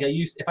of thing. Like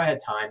if I had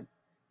time,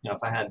 you know,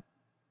 if I had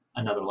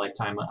another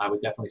lifetime, I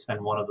would definitely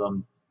spend one of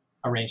them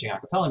arranging a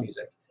cappella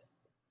music.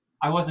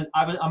 I'm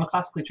a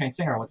classically trained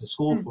singer. I went to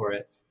school for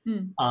it.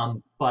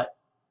 But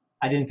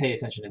I didn't pay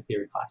attention in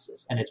theory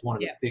classes. And it's one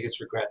of the biggest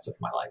regrets of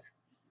my life,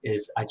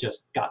 is I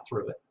just got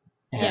through it.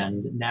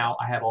 And now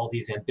I have all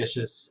these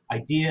ambitious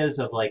ideas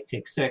of like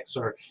Take Six,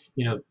 or,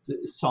 you know,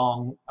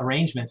 song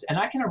arrangements, and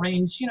I can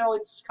arrange, you know,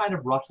 it's kind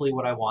of roughly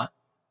what I want,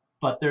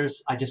 but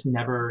I just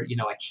never, you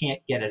know, I can't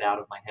get it out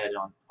of my head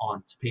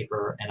onto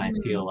paper. And I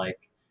feel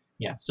like,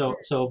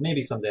 so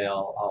maybe someday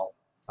I'll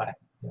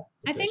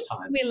I think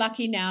we're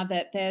lucky now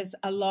that there's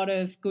a lot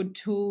of good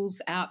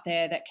tools out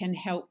there that can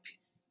help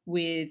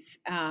with,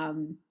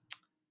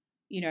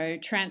 you know,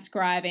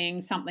 transcribing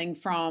something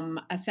from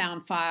a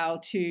sound file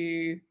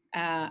to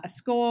a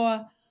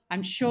score.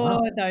 I'm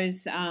sure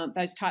those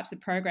types of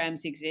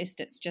programs exist.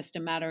 It's just a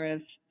matter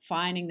of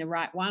finding the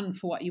right one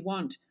for what you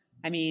want.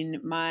 I mean,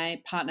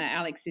 my partner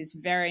Alex is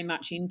very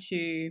much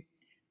into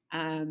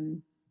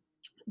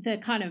the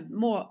kind of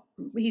more.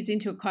 He's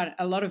into quite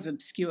a lot of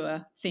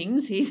obscure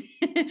things. He's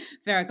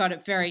got a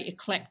very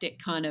eclectic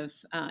kind of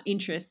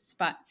interests,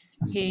 but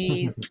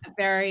he's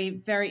very,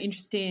 very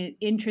interested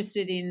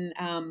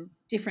in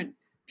different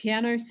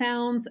piano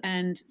sounds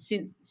and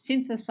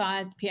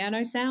synthesized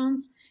piano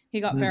sounds. He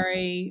got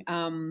very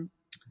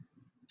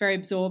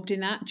absorbed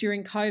in that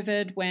during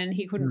COVID when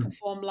he couldn't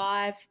perform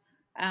live.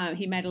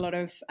 He made a lot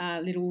of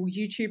little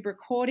YouTube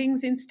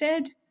recordings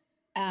instead,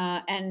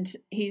 and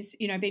he's,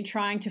 you know, been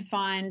trying to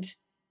find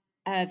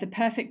the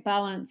perfect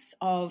balance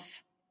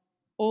of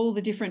all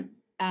the different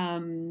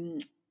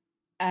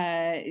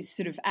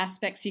sort of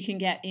aspects you can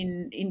get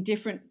in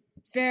different,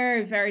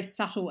 very, very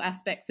subtle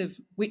aspects of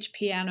which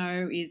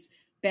piano is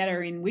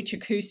better in which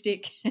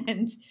acoustic,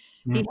 and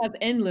he has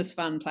endless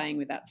fun playing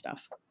with that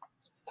stuff.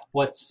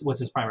 What's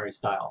his primary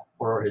style,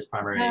 or his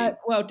primary?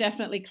 Well,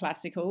 definitely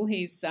classical.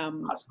 He's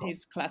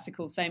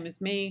classical, same as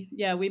me.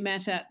 Yeah, we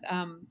met at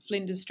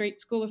Flinders Street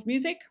School of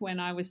Music when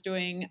I was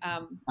doing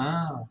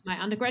my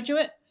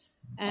undergraduate,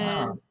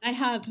 and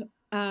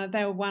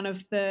they were one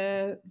of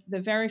the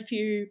very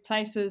few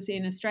places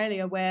in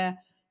Australia where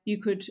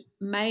you could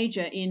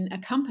major in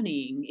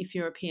accompanying if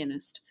you're a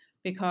pianist,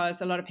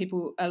 because a lot of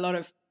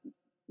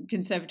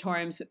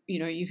conservatoriums, you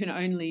know, you can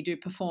only do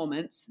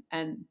performance,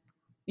 and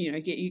you know,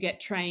 you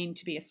get trained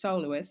to be a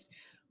soloist,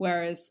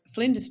 whereas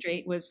Flinders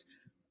Street was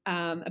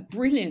a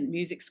brilliant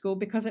music school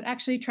because it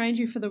actually trained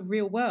you for the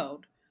real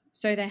world.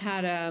 So they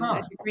had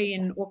a degree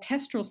in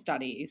orchestral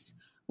studies,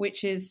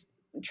 which is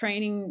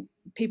training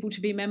people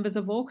to be members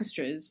of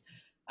orchestras,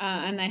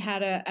 and they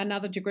had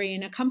another degree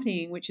in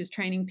accompanying, which is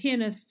training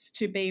pianists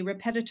to be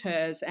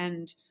repetiteurs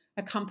and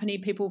accompany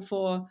people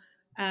for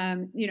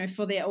you know,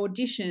 for their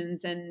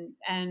auditions,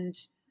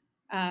 and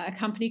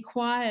accompany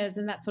choirs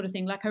and that sort of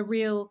thing, like a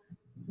real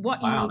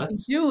what you would be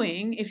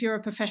doing if you're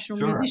a professional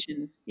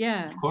musician.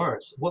 Yeah, of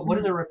course. What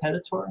is a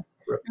repetiteur?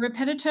 A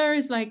repetiteur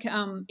is like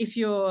if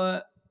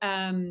you're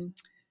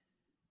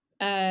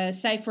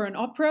say for an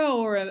opera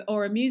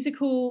or a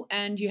musical,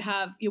 and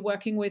you're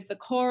working with the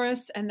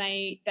chorus, and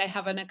they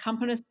have an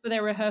accompanist for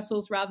their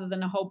rehearsals rather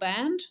than a whole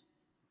band.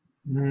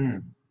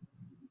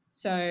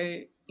 So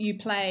you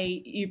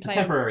play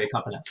temporary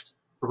accompanist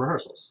for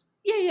rehearsals.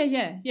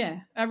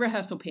 Yeah. A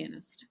rehearsal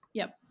pianist.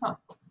 Yep. Huh.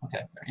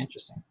 Okay, very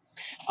interesting.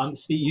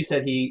 You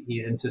said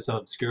he's into some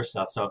obscure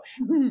stuff. So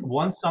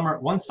one summer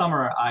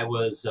I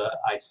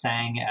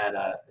sang at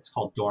it's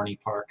called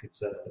Dorney Park.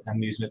 It's an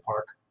amusement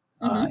park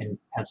in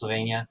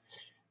Pennsylvania,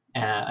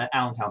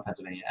 Allentown,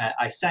 Pennsylvania.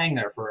 I sang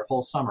there for a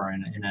whole summer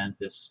in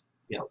this,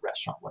 you know,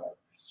 restaurant, whatever.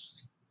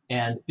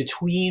 And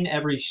between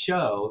every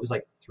show, it was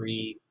like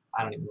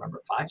I don't even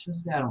remember, 5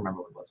 shows a day? I don't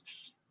remember what it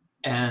was.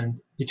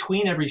 And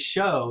between every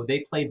show, they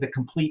played the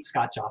complete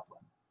Scott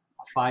Joplin,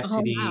 a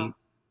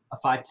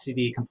 5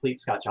 CD complete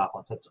Scott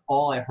Joplin. So that's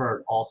all I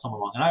heard all summer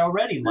long. And I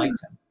already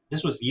liked him.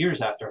 This was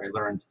years after I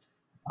learned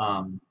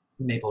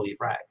Maple Leaf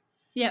Rag.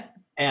 Yep.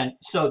 And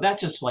so that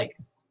just like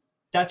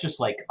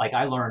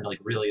I learned like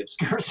really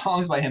obscure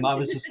songs by him. I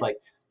was just like,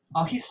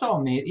 oh, he's so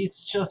amazing.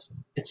 It's just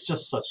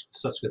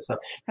such good stuff.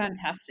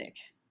 Fantastic.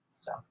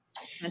 So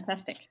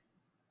fantastic.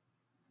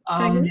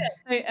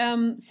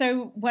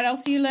 So what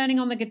else are you learning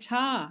on the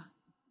guitar?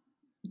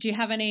 Do you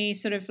have any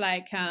sort of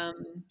like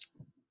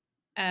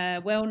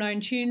well-known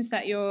tunes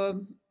that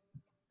you're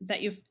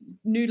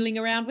noodling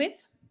around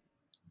with?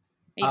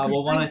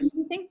 Well, one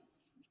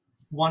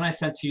I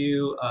sent to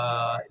you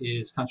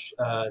is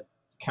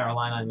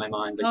Carolina in My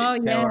Mind by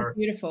James Taylor.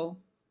 Beautiful.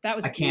 That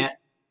was.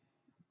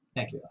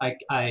 Thank you.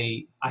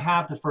 I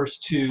have the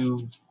first 2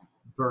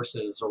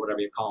 verses or whatever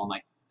you call them,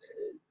 like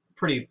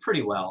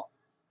pretty well.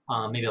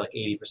 Maybe like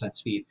 80%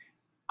 speed.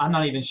 I'm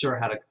not even sure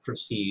how to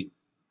proceed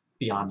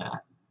beyond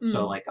that.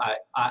 So like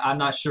I'm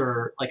not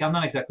sure. Like I'm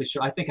not exactly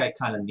sure. I think I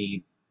kind of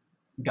need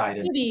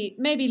guidance.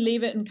 Maybe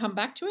leave it and come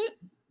back to it.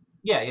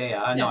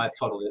 Yeah. I know. I've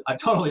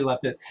totally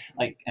left it.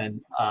 Like,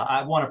 and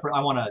I want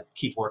to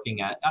keep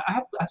working at.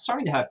 I'm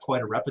starting to have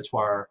quite a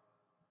repertoire.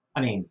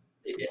 I mean,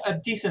 a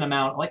decent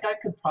amount. Like I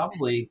could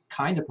probably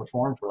kind of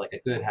perform for like a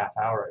good half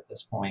hour at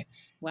this point.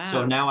 Wow.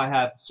 So now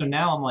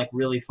I'm like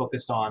really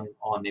focused on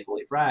Maple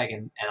Leaf Rag,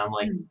 and I'm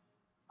like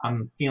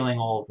I'm feeling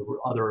all of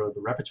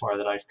the repertoire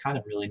that I kind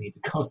of really need to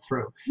go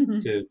through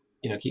to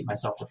keep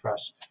myself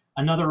refreshed.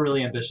 Another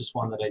really ambitious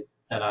one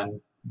that I'm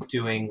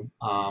doing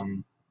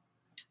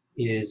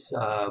is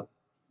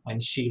When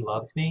She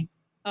Loved Me.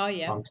 Oh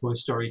yeah. From Toy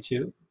Story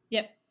 2.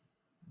 Yep.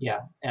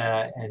 Yeah,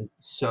 and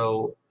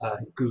so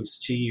Goose,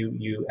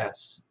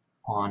 G-U-U-S,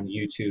 on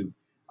YouTube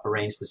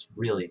arranged this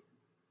really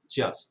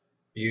just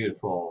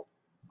beautiful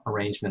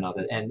arrangement of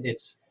it, and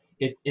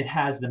it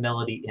has the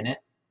melody in it,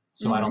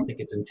 so I don't think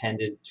it's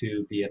intended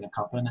to be an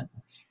accompaniment,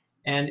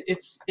 and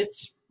it's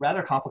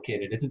rather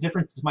complicated.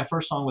 It's my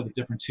first song with a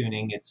different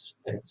tuning. It's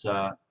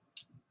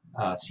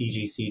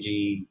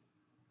CG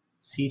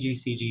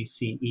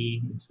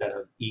CE instead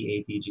of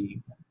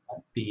EADG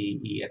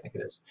BE, I think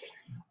it is.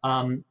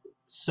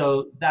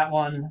 So that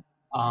one,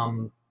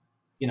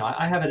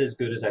 I have it as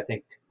good as I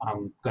think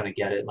I'm going to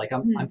get it. Like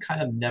I'm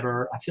kind of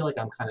never, I feel like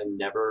I'm kind of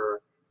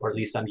never, or at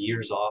least I'm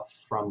years off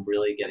from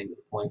really getting to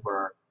the point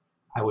where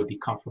I would be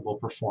comfortable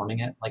performing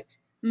it. Like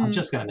I'm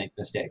just going to make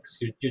mistakes.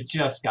 You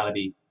just got to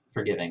be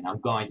forgiving. I'm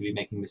going to be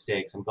making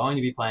mistakes. I'm going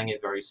to be playing it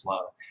very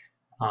slow.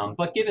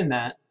 But given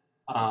that,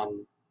 I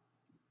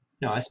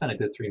spent a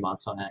good 3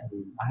 months on it,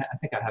 and I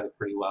think I have it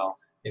pretty well.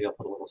 Maybe I'll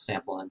put a little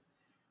sample in.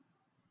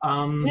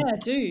 Yeah,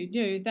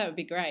 do. That would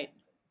be great.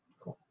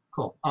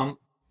 Cool.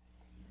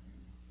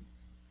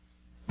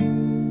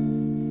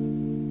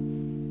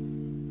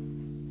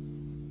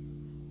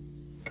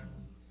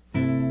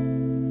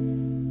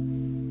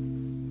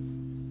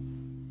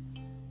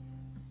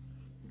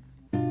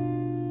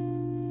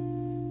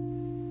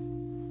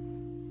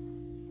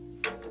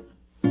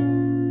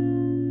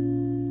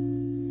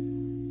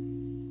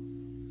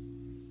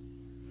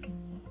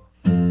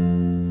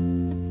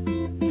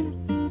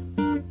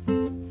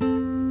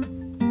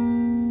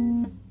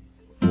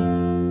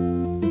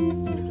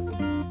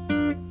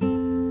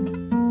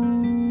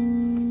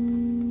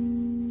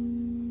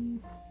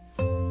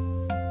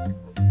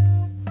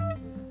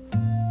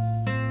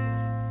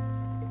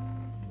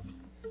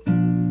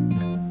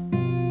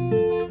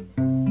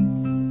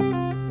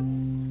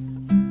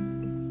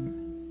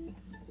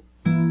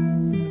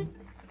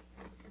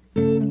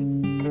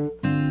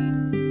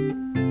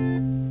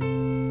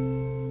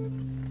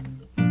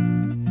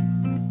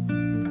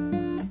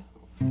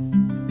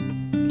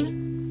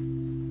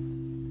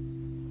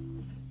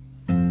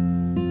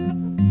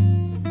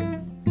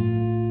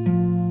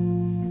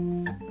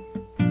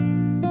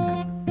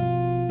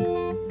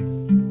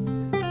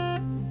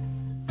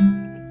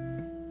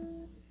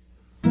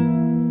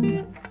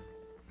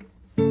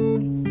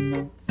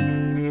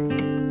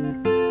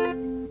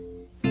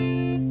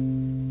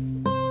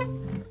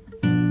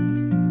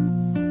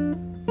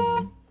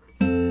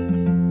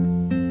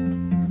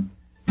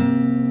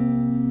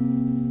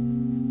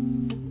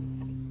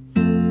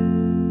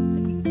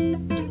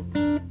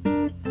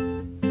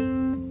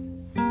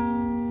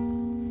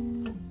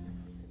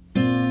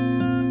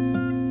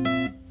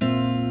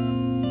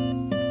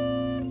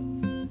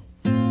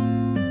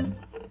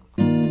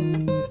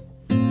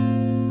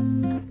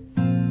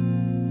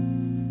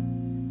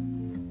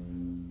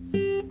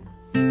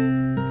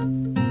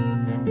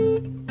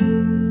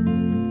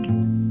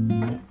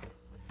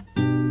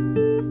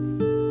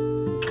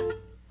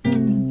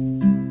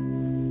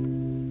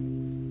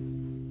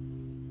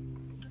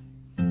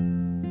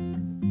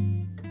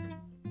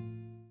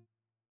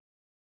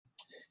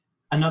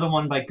 Another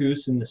one by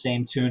Goose in the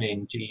same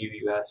tuning,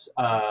 G-U-U-S,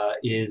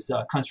 is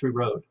Country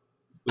Road,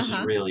 which is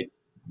really,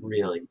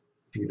 really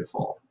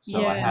beautiful.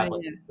 So I have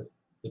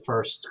the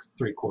first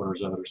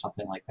 3/4 of it or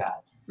something like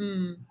that.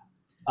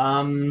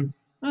 Oh,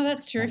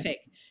 that's terrific.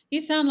 You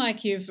sound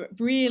like you've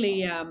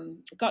really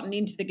gotten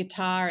into the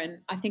guitar,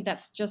 and I think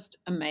that's just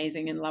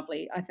amazing and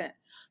lovely. I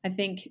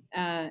think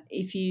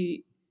if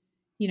you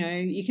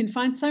can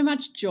find so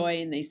much joy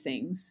in these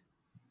things.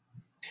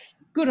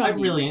 Good on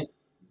you.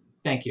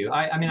 Thank you.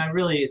 I mean,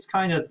 it's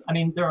kind of, I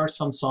mean, there are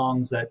some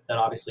songs that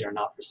obviously are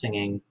not for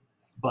singing,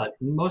 but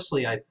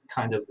mostly I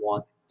kind of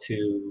want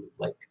to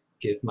like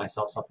give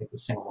myself something to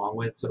sing along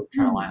with. So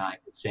Carolina, I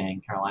could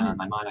sing. Carolina in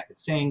my mind, I could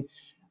sing.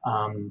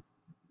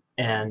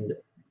 And,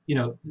 you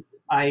know,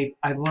 I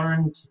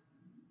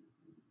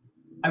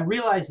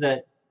realized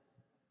that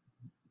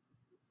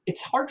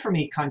it's hard for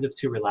me kind of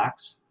to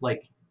relax,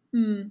 like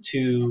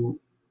to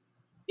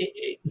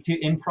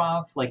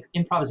improv. Like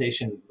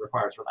improvisation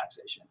requires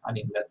relaxation. I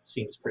mean, that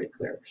seems pretty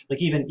clear.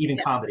 Like even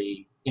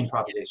comedy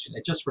improvisation,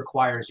 it just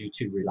requires you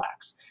to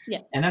relax. Yeah.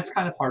 And that's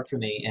kind of hard for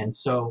me. And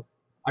so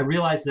I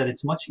realized that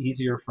it's much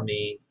easier for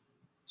me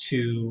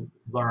to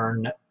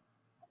learn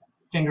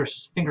finger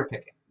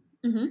picking,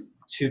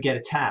 to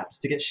get tabs,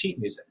 to get sheet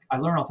music. I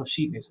learn off of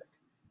sheet music.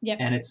 Yeah.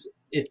 And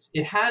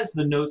it has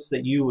the notes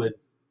that you would,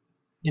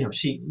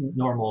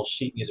 normal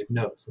sheet music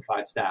notes, the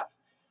 5 staff.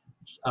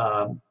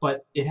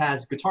 But it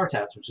has guitar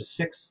tabs, which is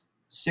six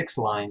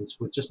lines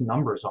with just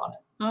numbers on it.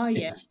 Oh,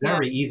 yeah. It's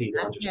very easy to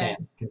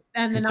understand. Yeah.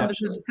 And the numbers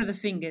for the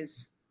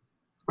fingers.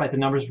 Right, the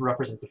numbers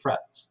represent the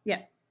frets.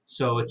 Yeah.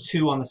 So a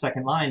 2 on the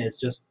second line is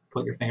just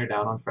put your finger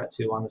down on fret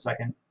 2 on the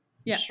second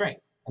string.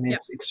 I mean,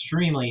 it's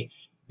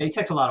it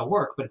takes a lot of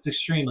work, but it's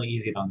extremely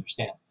easy to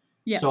understand.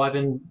 Yeah. So I've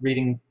been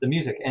reading the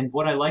music, and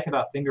what I like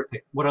about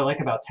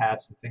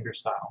tabs and finger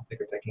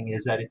picking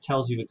is that it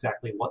tells you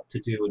exactly what to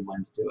do and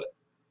when to do it.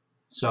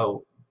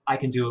 So I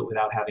can do it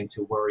without having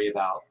to worry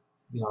about,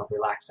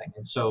 relaxing.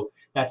 And so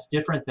that's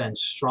different than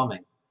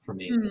strumming for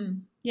me,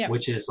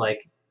 which is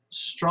like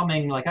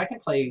strumming. Like I can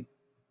play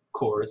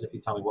chords if you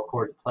tell me what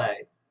chord to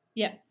play.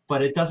 Yeah.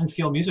 But it doesn't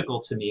feel musical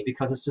to me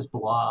because it's just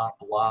blah,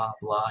 blah,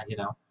 blah,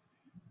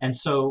 And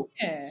so,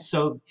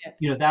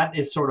 that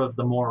is sort of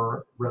the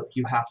more,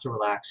 you have to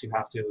relax, you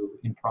have to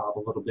improv a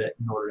little bit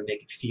in order to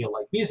make it feel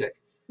like music.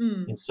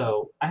 And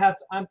so I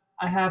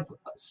have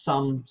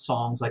some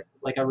songs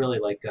like I really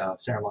like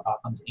Sarah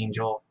McLachlan's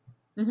Angel.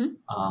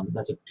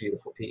 That's a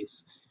beautiful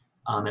piece.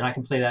 And I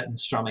can play that in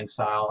strumming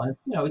style. And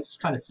it's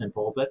kind of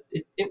simple, but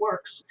it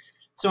works.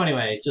 So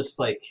anyway, just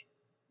like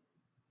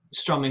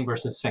strumming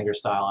versus finger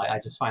style, I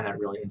just find that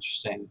really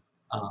interesting.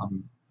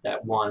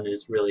 That one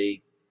is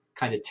really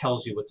kind of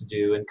tells you what to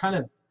do and kind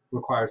of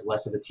requires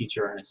less of a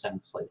teacher in a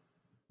sense. Like,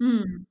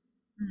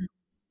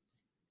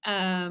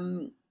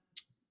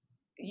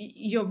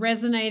 you're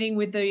resonating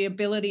with the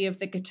ability of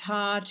the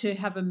guitar to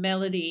have a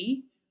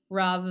melody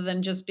rather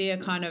than just be a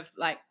kind of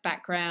like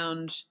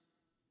background,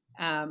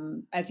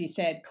 as you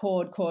said,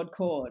 chord.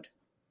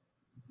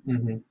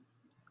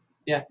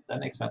 Yeah, that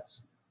makes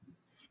sense.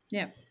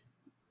 Yeah.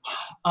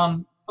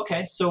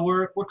 Okay, so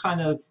we're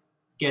kind of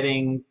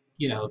getting,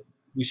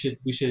 we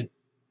should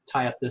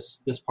tie up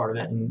this part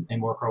of it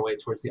and work our way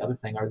towards the other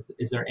thing.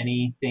 Is there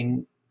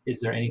anything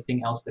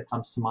else that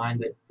comes to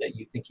mind that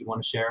you think you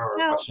want to share, or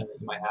a question that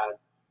you might have?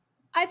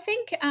 I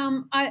think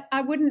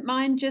I wouldn't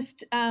mind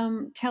just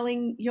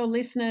telling your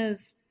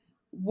listeners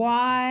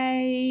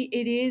why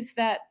it is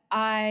that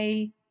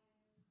I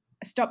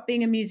stopped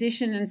being a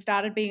musician and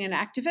started being an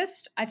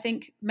activist. I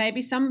think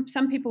maybe some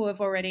people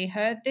have already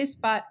heard this,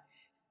 but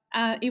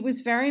it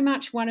was very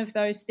much one of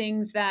those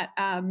things that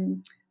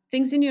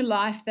things in your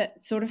life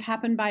that sort of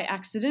happen by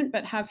accident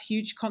but have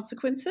huge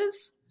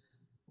consequences.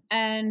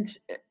 And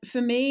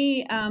for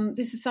me,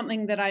 this is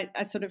something that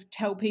I sort of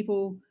tell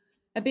people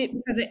a bit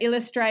because it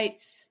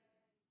illustrates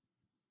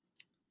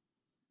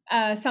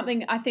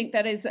something I think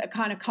that is a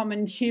kind of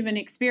common human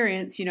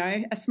experience,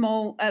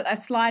 a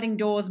sliding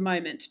doors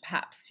moment,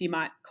 perhaps you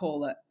might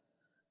call it.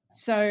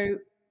 So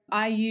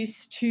I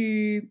used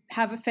to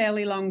have a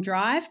fairly long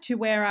drive to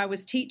where I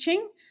was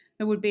teaching.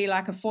 It would be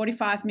like a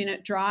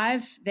 45-minute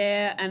drive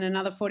there and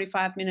another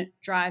 45-minute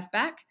drive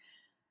back.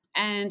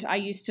 And I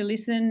used to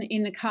listen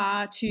in the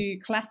car to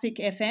Classic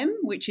FM,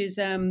 which is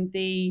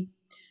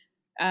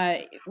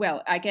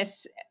I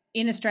guess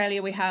in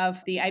Australia we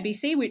have the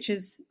ABC, which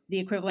is the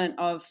equivalent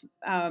of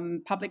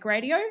public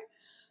radio.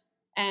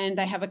 And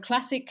they have a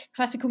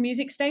classical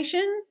music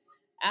station,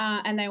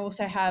 and they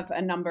also have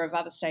a number of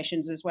other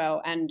stations as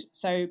well. And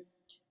so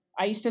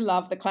I used to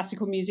love the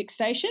classical music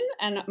station,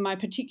 and my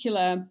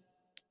particular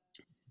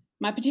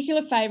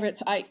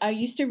favourites I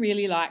used to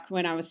really like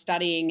when I was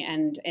studying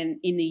and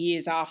in the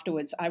years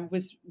afterwards. I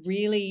was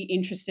really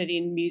interested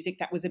in music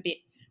that was a bit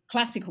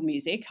classical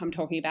music, I'm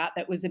talking about,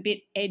 that was a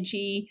bit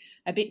edgy,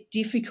 a bit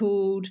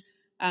difficult,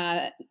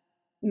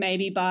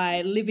 maybe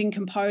by living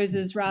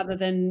composers rather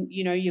than,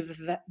 your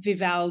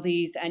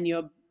Vivaldis and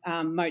your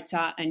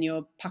Mozart and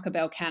your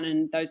Pachelbel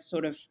canon, those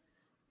sort of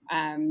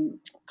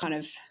kind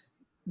of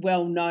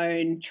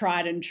well-known,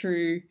 tried and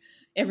true,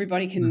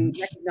 everybody can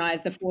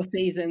recognise the Four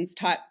Seasons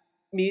type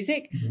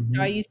music. So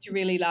I used to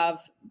really love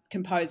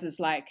composers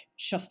like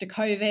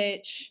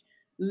Shostakovich,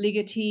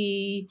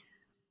 Ligeti,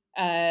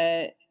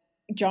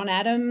 John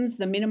Adams,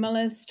 the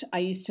minimalist. I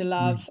used to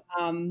love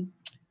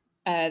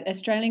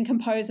Australian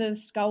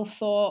composers,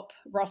 Sculthorpe,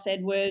 Ross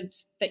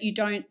Edwards, that you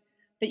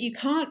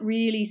can't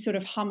really sort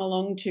of hum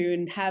along to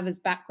and have as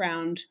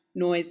background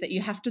noise, that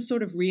you have to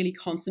sort of really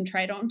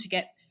concentrate on to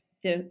get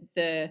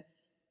the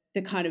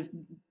kind of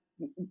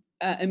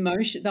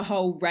emotion, the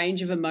whole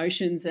range of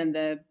emotions, and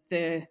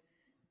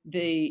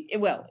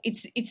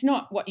it's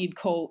not what you'd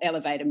call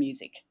elevator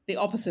music, the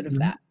opposite of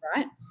that,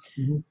 right?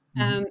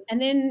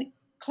 And then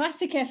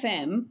Classic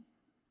FM,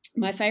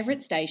 my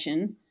favourite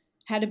station,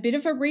 had a bit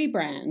of a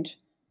rebrand,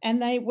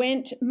 and they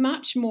went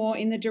much more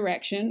in the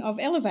direction of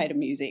elevator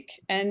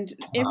music, and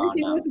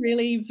everything was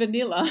really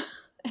vanilla.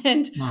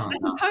 And I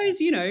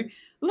suppose, a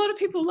lot of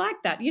people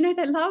like that.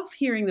 They love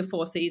hearing the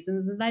Four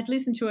Seasons, and they'd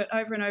listen to it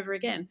over and over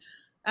again.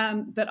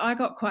 But I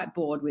got quite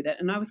bored with it,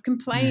 and I was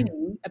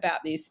complaining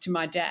about this to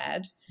my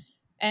dad,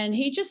 and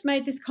he just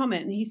made this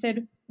comment, and he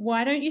said,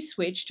 "Why don't you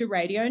switch to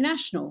Radio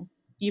National?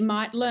 You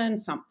might learn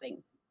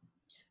something."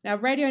 Now,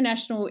 Radio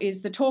National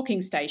is the talking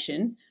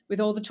station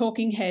with all the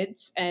talking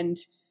heads and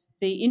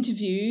the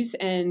interviews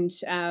and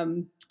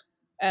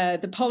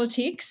the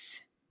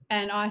politics.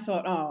 And I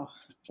thought, oh,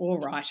 all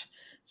right.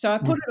 So I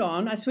put it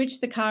on. I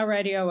switched the car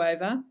radio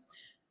over.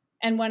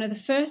 And one of the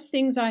first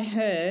things I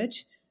heard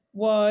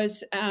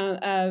was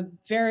a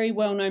very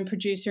well-known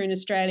producer in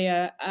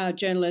Australia,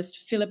 journalist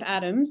Philip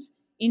Adams,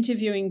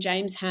 interviewing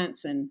James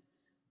Hansen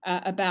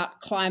about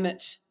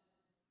climate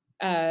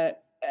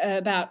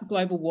about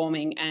global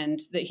warming, and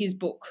his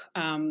book,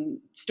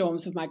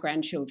 Storms of My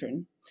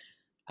Grandchildren.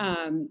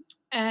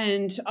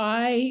 And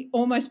I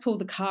almost pulled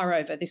the car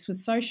over. This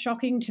was so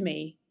shocking to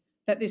me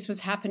that this was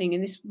happening.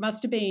 And this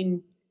must have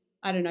been,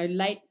 I don't know,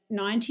 late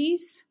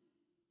 90s.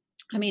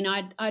 I mean,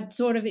 I'd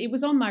sort of, it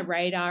was on my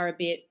radar a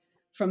bit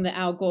from the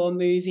Al Gore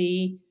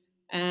movie.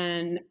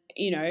 And,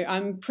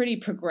 I'm pretty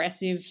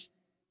progressive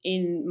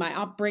in my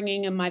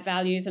upbringing and my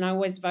values, and I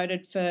always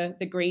voted for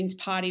the Greens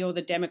Party or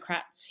the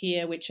Democrats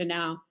here, which are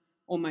now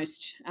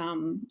almost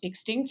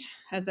extinct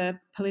as a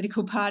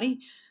political party.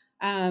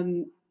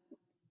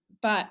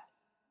 But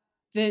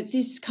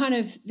this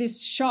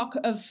shock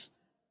of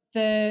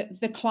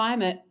the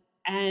climate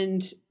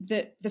and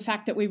the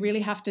fact that we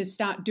really have to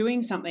start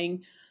doing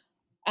something,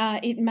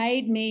 it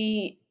made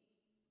me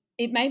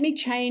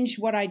change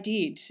what I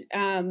did.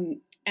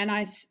 And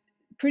I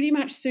pretty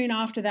much soon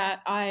after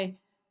that,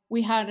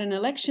 we had an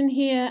election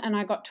here, and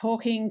I got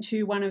talking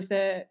to one of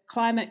the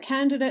climate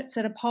candidates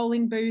at a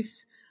polling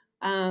booth,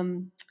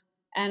 and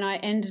I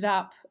ended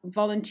up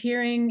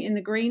volunteering in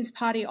the Greens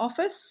Party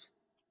office.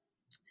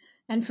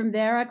 And from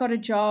there I got a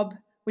job,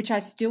 which I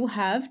still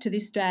have to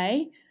this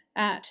day,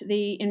 at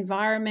the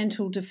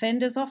Environmental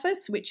Defenders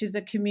Office, which is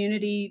a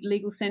community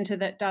legal centre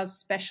that does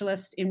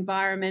specialist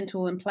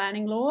environmental and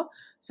planning law.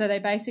 So they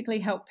basically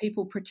help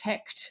people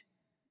protect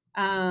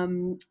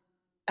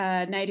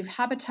native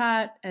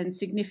habitat and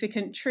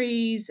significant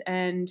trees,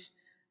 and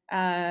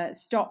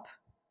stop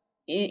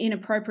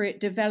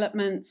inappropriate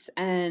developments,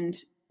 and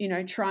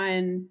try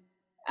and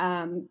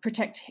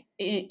protect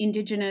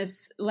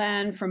Indigenous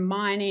land from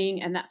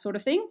mining and that sort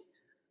of thing.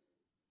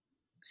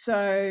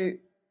 So,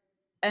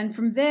 and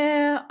from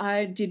there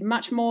I did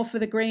much more for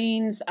the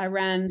Greens. I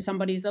ran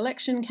somebody's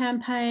election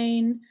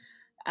campaign.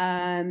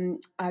 I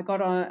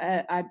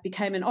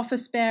became an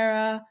office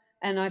bearer,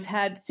 and I've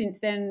had since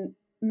then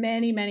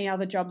many, many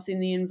other jobs in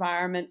the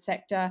environment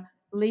sector,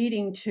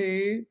 leading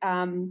to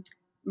one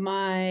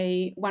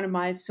of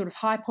my sort of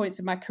high points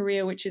of my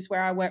career, which is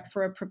where I worked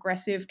for a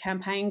progressive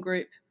campaign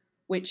group,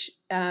 which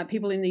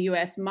people in the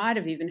US might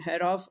have even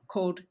heard of,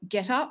 called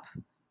Get Up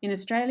in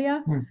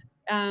Australia.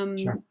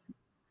 Sure.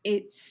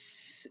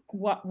 It's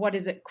what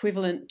is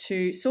equivalent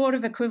to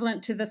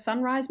the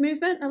Sunrise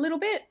Movement a little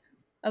bit,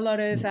 a lot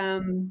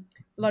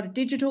of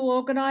digital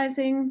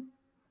organising.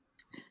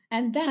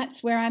 And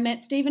that's where I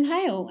met Stephen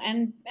Hale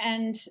and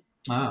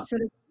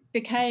sort of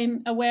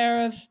became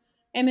aware of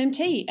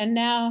MMT. And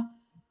now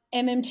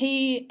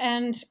MMT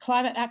and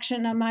climate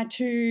action are my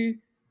two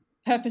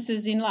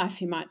purposes in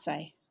life, you might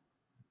say,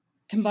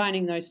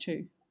 combining those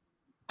two.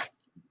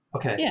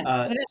 Okay.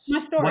 Yeah, that's my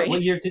story.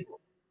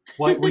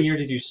 What year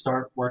did you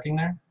start working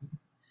there?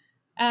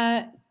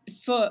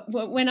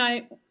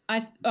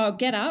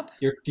 Get Up.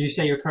 You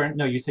say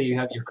you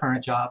have your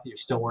current job. You're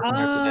still working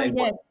there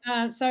today.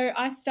 Yes. So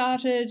I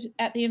started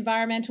at the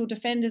Environmental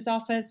Defenders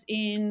Office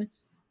in,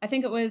 I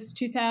think it was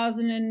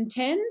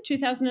 2010,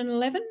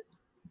 2011.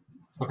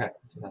 Okay,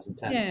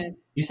 2010. Yeah.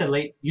 You said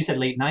late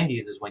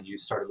 90s is when you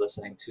started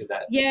listening to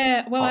that.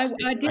 Yeah. Well, I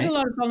did right? a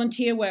lot of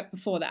volunteer work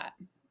before that.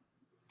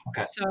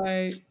 Okay.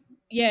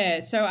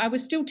 So I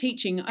was still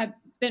teaching. I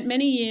spent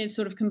many years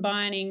sort of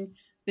combining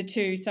the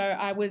two. So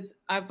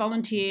I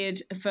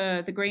volunteered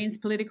for the Greens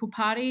political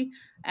party,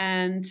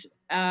 and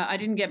I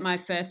didn't get my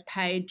first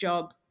paid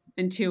job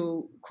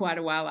until quite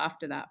a while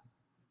after that.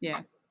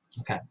 Yeah.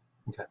 Okay.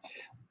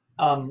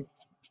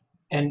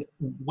 And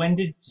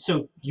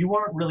so you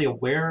weren't really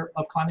aware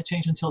of climate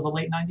change until the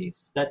late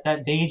 90s?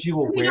 That made you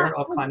aware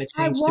of climate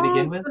change to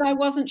begin with? But I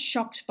wasn't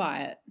shocked by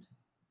it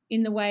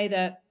in the way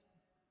that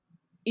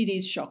it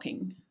is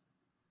shocking.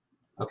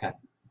 Okay.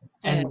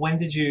 And when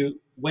did you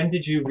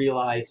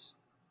realize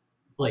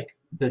like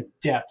the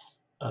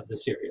depth of the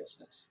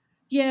seriousness?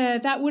 Yeah,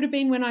 that would have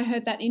been when I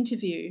heard that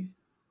interview.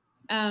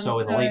 So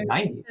in the late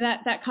 90s.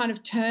 That kind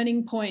of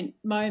turning point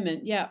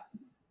moment. Yeah.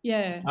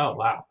 Yeah. Oh,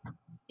 wow.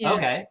 Yeah.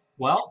 Okay.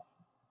 Well,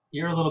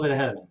 you're a little bit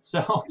ahead of me.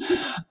 So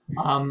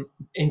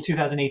in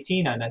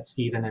 2018, I met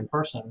Stephen in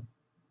person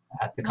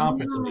at the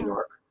conference in New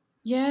York.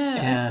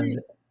 Yeah.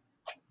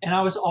 And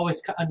I was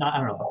always, I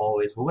don't know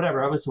always, but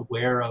whatever, I was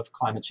aware of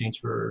climate change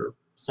for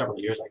several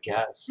years, I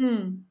guess.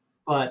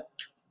 But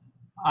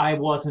I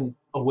wasn't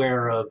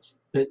aware of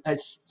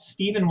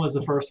Stephen was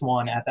the first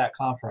one at that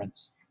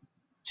conference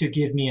to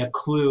give me a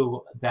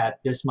clue that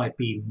this might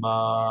be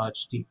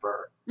much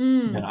deeper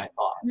than I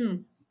thought.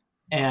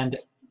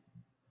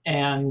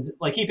 And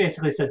like he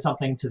basically said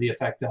something to the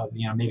effect of,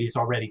 maybe it's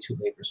already too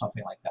late or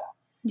something like that.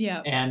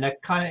 Yeah. And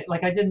that kind of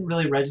like, I didn't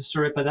really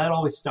register it, but that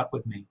always stuck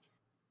with me.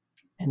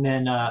 And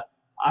then I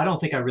don't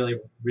think I really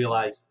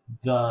realized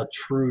the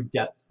true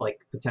depth, like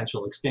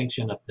potential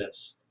extinction of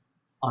this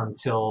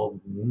until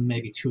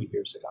maybe 2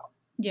 years ago.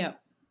 Yeah.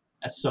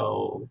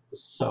 So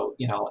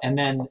and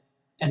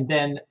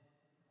then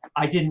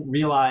I didn't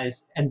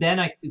realize, and then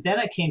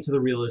I came to the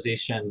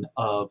realization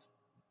of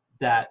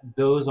that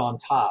those on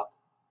top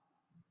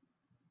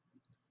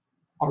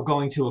are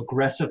going to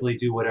aggressively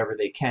do whatever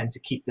they can to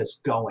keep this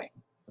going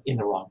in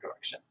the wrong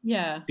direction.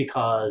 Yeah.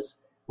 Because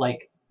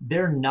like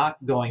they're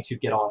not going to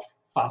get off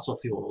fossil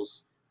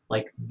fuels.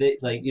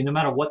 No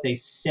matter what they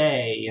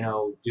say,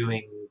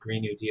 doing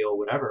Green New Deal,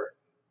 whatever,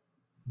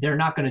 they're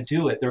not going to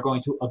do it. They're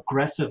going to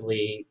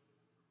aggressively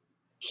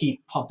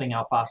keep pumping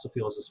out fossil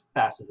fuels as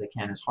fast as they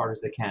can, as hard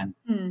as they can,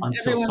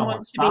 until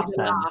someone stops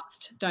them.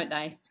 Last, don't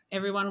they?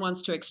 Everyone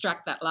wants to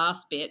extract that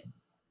last bit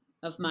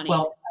of money.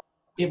 Well,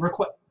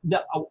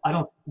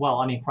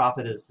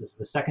 profit is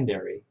the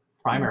secondary.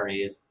 Primary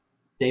is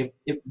they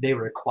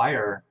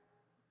require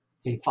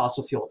a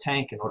fossil fuel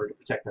tank in order to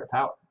protect their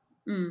power.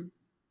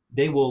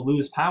 They will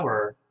lose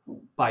power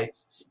by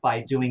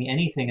doing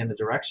anything in the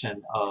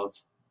direction of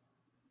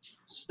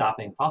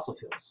stopping fossil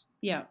fuels.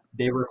 Yeah.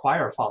 They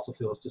require fossil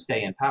fuels to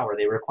stay in power.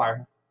 They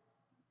require,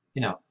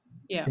 an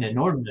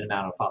inordinate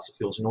amount of fossil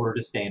fuels in order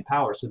to stay in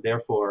power. So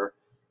therefore,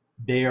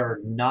 they're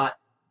not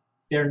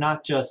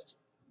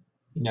just,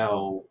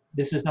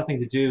 this has nothing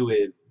to do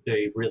with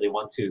they really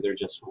want to. They're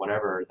just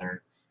whatever.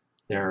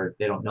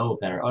 They don't know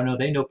better. Oh no,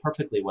 they know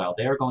perfectly well.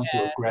 They are going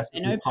to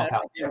aggressively pump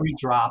out every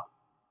drop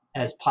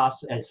as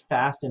fast and as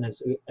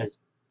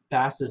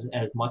fast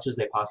as much as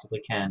they possibly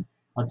can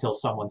until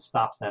someone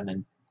stops them.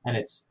 And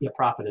it's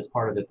profit is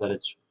part of it, but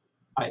as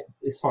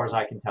far as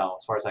I can tell,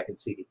 as far as I can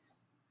see,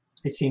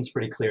 it seems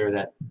pretty clear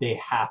that they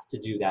have to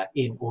do that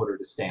in order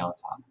to stay on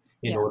top,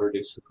 in order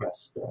to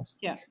suppress the rest.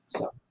 Yeah.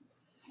 So,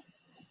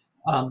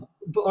 all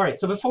right.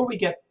 So before we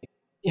get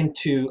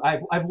into, I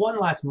have one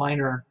last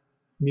minor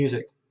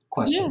music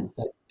question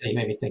that you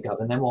made me think of,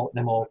 and then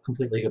we'll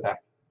completely go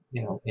back,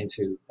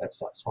 into that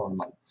stuff. So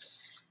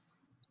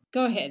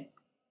go ahead.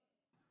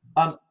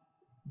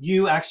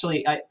 You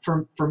actually,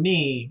 for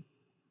me,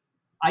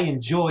 I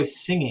enjoy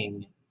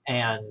singing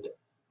and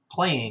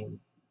playing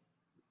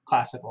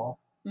classical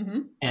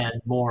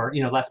and more,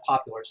 less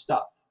popular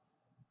stuff.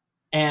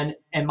 And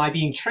my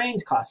being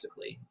trained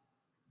classically,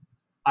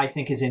 I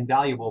think is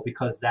invaluable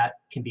because that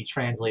can be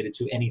translated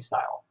to any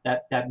style.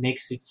 That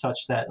makes it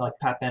such that like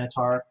Pat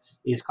Benatar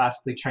is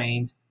classically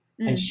trained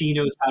and she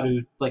knows how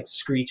to like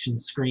screech and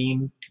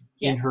scream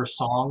in her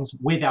songs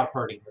without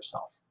hurting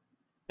herself.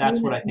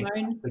 That's what I think.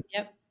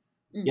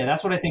 Yeah,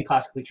 that's what I think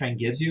classically trained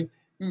gives you.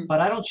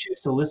 But I don't choose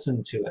to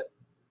listen to it.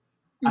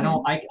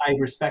 I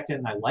respect it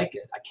and I like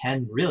it. I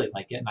can really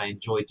like it and I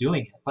enjoy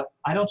doing it, but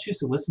I don't choose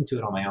to listen to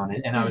it on my own.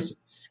 And I was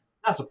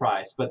not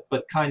surprised, but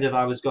kind of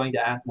I was going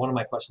to ask, one of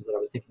my questions that I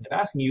was thinking of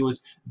asking you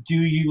was, do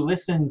you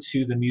listen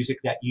to the music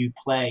that you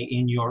play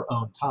in your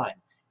own time?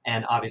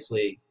 And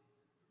obviously,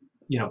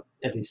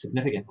 at least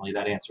significantly,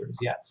 that answer is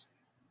yes.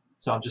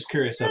 So I'm just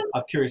curious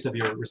of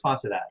your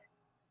response to that.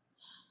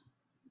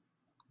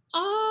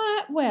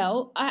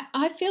 Well,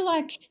 I feel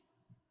like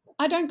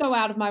I don't go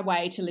out of my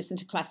way to listen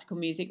to classical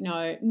music.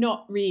 No,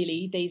 not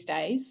really these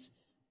days.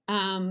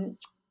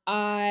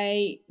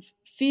 I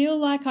feel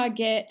like I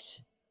get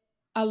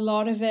a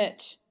lot of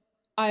it.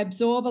 I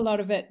absorb a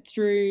lot of it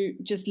through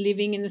just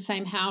living in the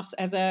same house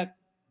as a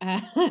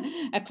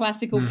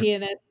classical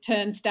pianist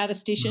turned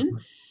statistician.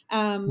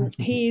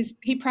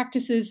 He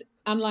practices,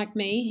 unlike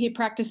me, he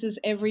practices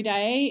every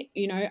day,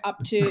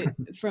 up to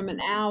from an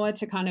hour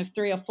to kind of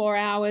 3 or 4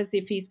 hours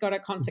if he's got a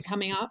concert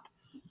coming up.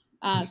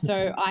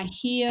 So I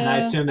hear. And I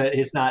assume that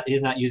he's not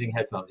using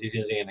headphones. He's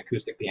using an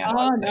acoustic piano.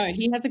 Oh no,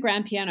 he has a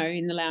grand piano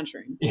in the lounge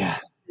room. Yeah.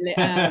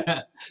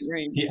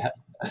 Room. Yeah.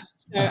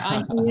 So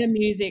I hear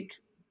music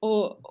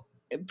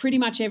pretty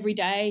much every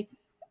day.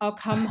 I'll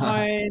come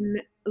home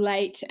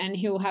late and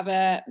he'll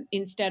have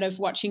instead of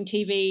watching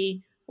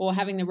TV or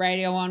having the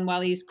radio on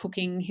while he's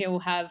cooking, he'll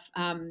have,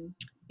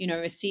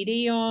 a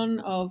CD on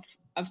of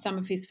some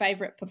of his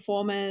favorite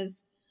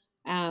performers.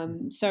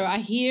 So I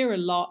hear a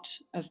lot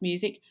of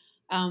music.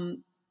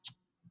 And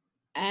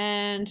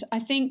I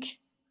think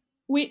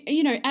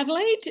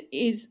Adelaide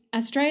is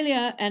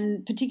Australia,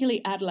 and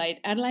particularly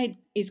Adelaide. Adelaide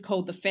is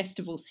called the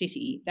Festival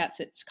City. That's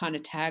its kind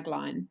of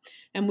tagline.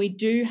 And we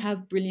do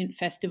have brilliant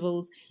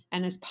festivals.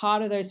 And as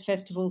part of those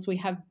festivals, we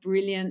have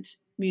brilliant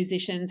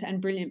musicians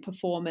and brilliant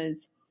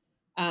performers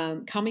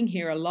coming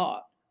here a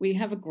lot. We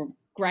have a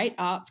great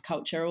arts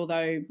culture,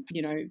 although,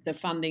 the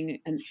funding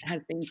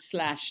has been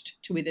slashed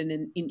to within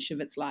an inch of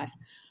its life.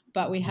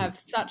 But we have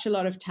such a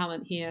lot of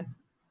talent here.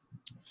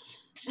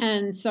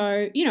 And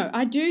so,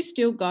 I do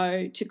still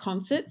go to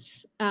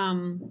concerts.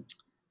 I'm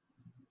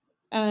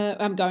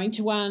going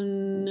to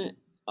one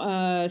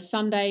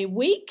Sunday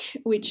week,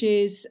 which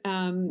is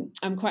I'm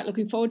quite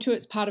looking forward to.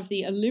 It's part of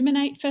the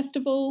Illuminate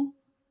Festival,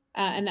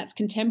 and that's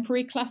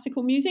contemporary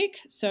classical music.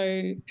 So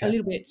a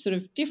little bit sort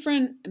of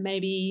different,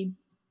 maybe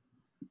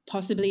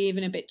possibly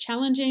even a bit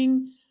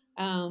challenging.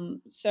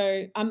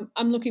 So I'm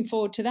looking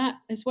forward to that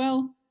as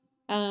well.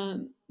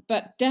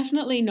 But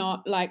definitely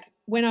not like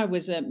when I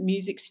was a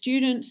music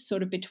student,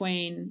 sort of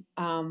between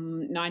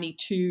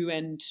 92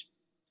 and,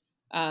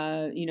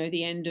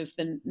 the end of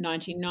the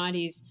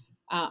 1990s,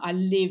 I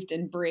lived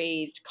and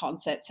breathed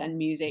concerts and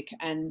music,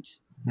 and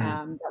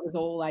that was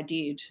all I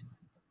did.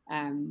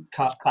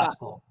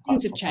 Classical.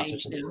 Things have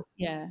changed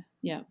now.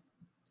 Yeah.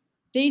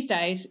 These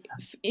days,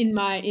 in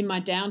my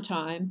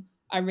downtime,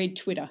 I read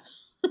Twitter.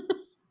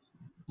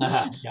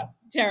 Yeah.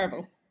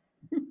 Terrible.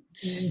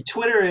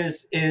 Twitter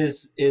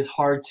is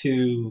hard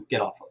to get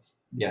off of.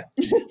 Yeah.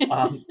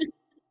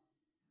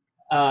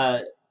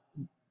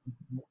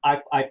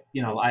 I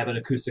have an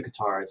acoustic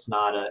guitar. It's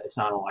not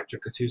an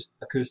electric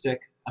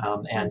acoustic.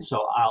 And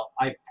so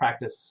I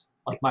practice,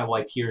 like my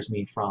wife hears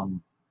me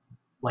from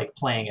like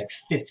playing at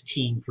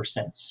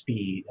 15%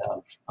 speed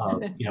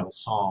of a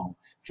song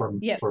for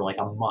like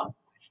a month,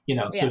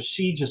 so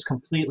she just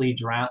completely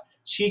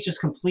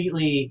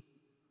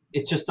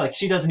it's just like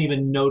she doesn't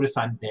even notice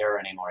I'm there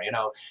anymore,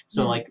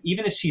 So like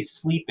even if she's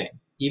sleeping,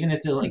 even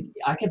if like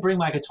I can bring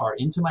my guitar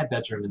into my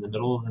bedroom in the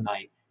middle of the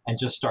night and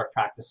just start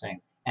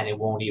practicing, and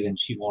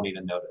she won't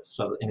even notice.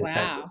 So in a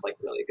sense, it's like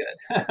really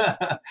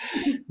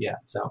good. Yeah.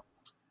 So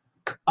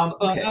okay.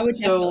 Well, I would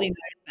definitely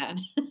notice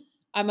that.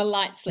 I'm a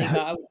light sleeper.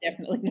 I would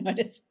definitely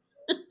notice.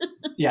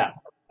 Yeah.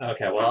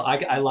 Okay. Well,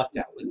 I lucked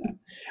out with that.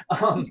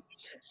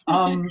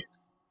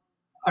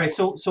 All right,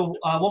 so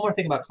one more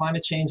thing about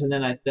climate change, and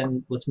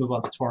then let's move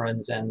on to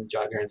Torrens and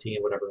job guarantee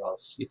and whatever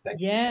else you think.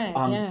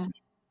 Yeah.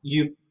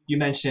 You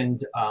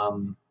mentioned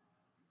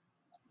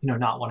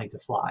not wanting to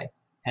fly,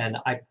 and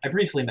I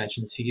briefly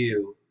mentioned to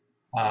you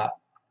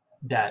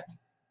that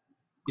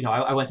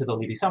I went to the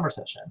Levy summer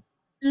session,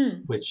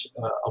 which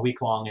a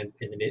week long in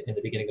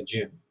the beginning of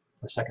June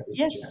or second week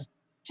of June.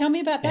 Tell me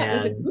about that.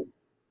 Was it good?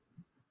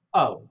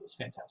 Oh, it was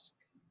fantastic.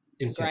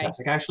 It was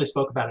fantastic. I actually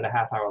spoke about it a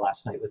half hour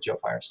last night with Joe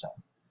Firestone.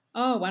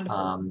 Oh,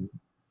 wonderful.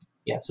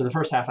 So the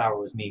first half hour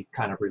was me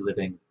kind of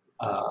reliving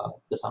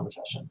the summer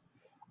session.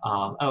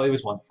 It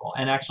was wonderful.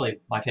 And actually,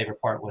 my favorite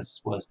part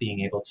was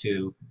being able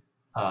to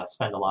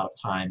spend a lot of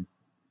time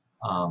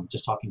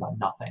just talking about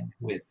nothing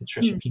with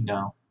Patricia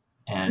Pinot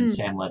and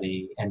Sam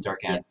Levy and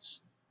Dirk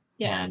Entz.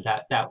 Yeah. And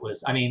that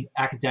was,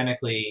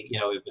 academically,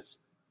 it was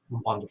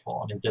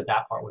wonderful.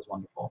 That part was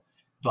wonderful.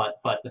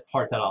 But the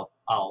part that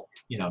I'll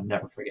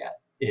never forget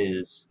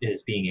is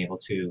being able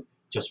to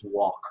just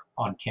walk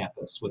on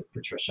campus with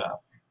Patricia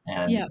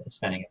and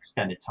spending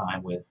extended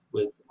time with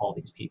all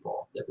these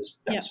people. That was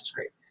just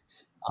great.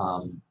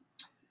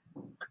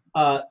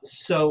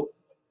 So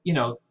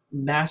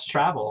mass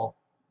travel,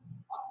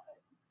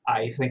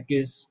 I think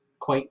is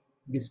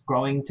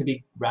growing to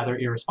be rather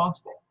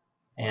irresponsible.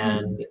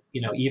 And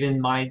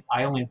even I'm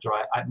a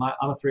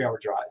 3-hour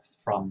drive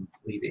from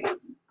Levy.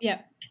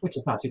 Yeah. Which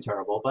is not too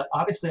terrible, but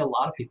obviously a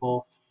lot of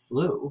people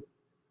flew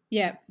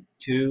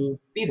to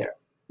be there.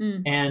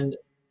 And,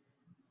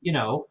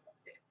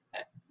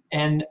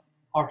 and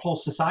our whole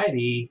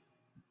society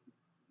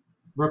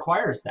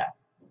requires that.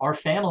 Our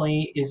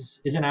family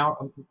is an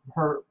hour,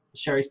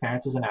 Sherry's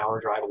parents is an hour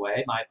drive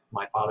away.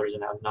 My father's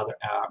in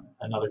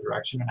another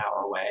direction, an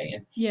hour away.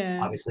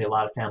 And obviously a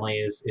lot of family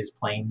is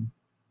plane,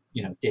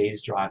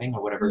 days driving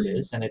or whatever it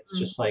is. And it's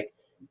just like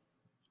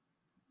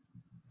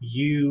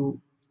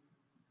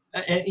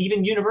and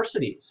even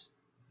universities,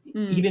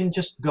 even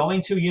just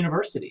going to a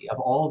university, of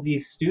all of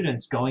these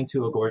students going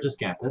to a gorgeous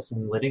campus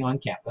and living on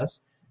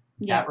campus,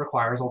 that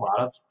requires a lot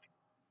of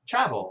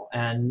travel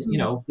and,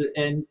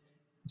 and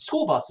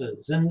school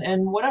buses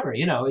and whatever,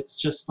 it's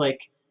just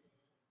like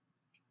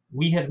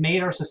we have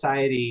made our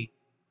society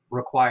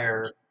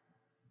require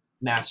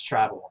mass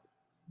travel.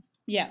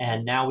 Yeah.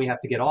 And now we have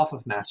to get off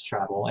of mass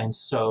travel. And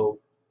so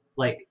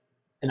like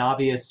an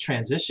obvious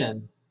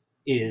transition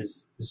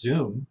is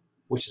Zoom,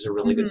 which is a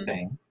really good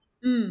thing.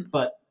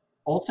 But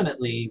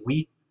ultimately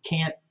we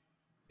can't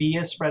be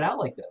as spread out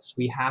like this.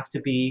 We have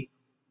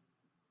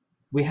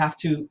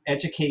to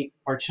educate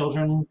our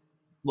children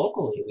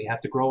locally. We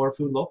have to grow our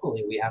food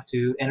locally. We have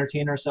to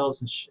entertain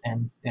ourselves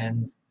and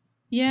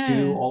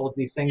do all of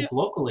these things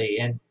locally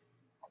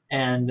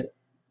and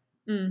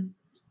no,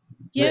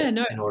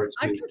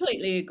 I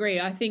completely agree.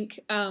 I think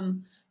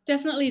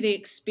definitely the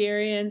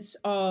experience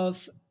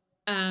of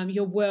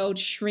your world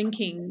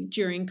shrinking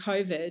during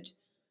COVID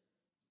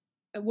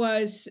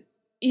was,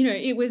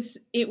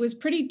 it was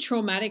pretty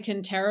traumatic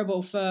and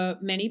terrible for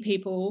many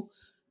people,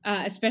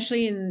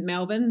 especially in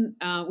Melbourne,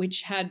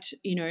 which had,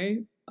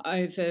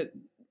 over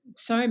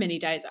so many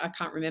days, I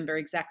can't remember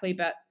exactly,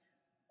 but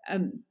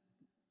I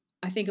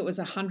think it was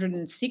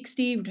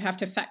 160, would have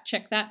to fact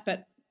check that,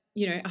 but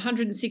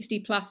 160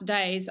 plus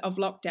days of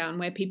lockdown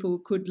where people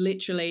could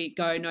literally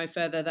go no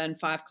further than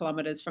 5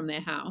 kilometers from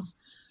their house.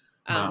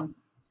 Wow.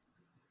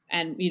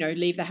 And,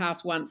 leave the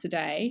house once a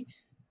day.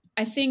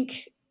 I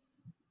think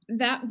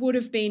that would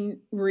have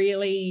been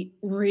really,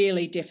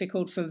 really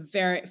difficult for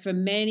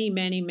many,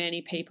 many,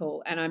 many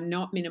people. And I'm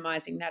not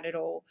minimizing that at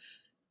all.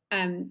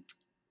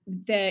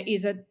 There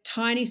is a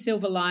tiny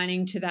silver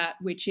lining to that,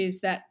 which is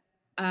that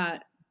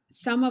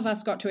some of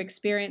us got to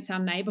experience our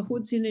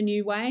neighborhoods in a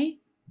new way.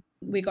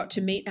 We got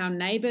to meet our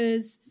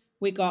neighbors.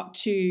 We got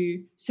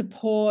to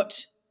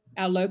support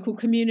our local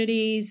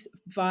communities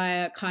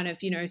via kind of,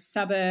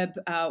 suburb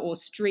or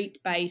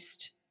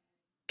street-based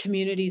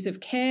communities of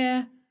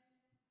care.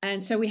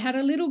 And so we had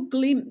a little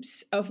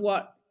glimpse of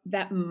what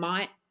that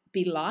might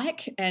be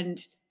like and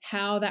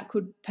how that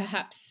could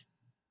perhaps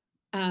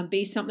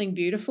be something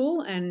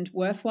beautiful and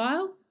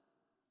worthwhile.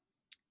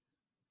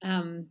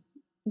 In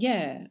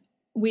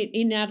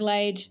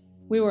Adelaide,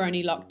 we were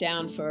only locked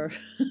down for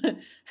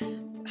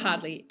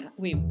 7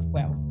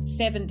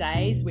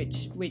 days,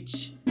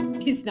 which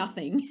is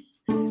nothing,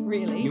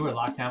 really. You were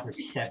locked down for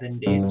 7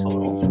 days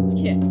total?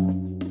 Yeah.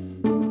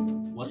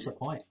 What's the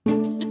point?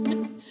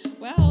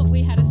 Well,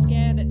 we had a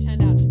scare that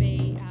turned out to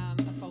be a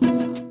false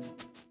alarm.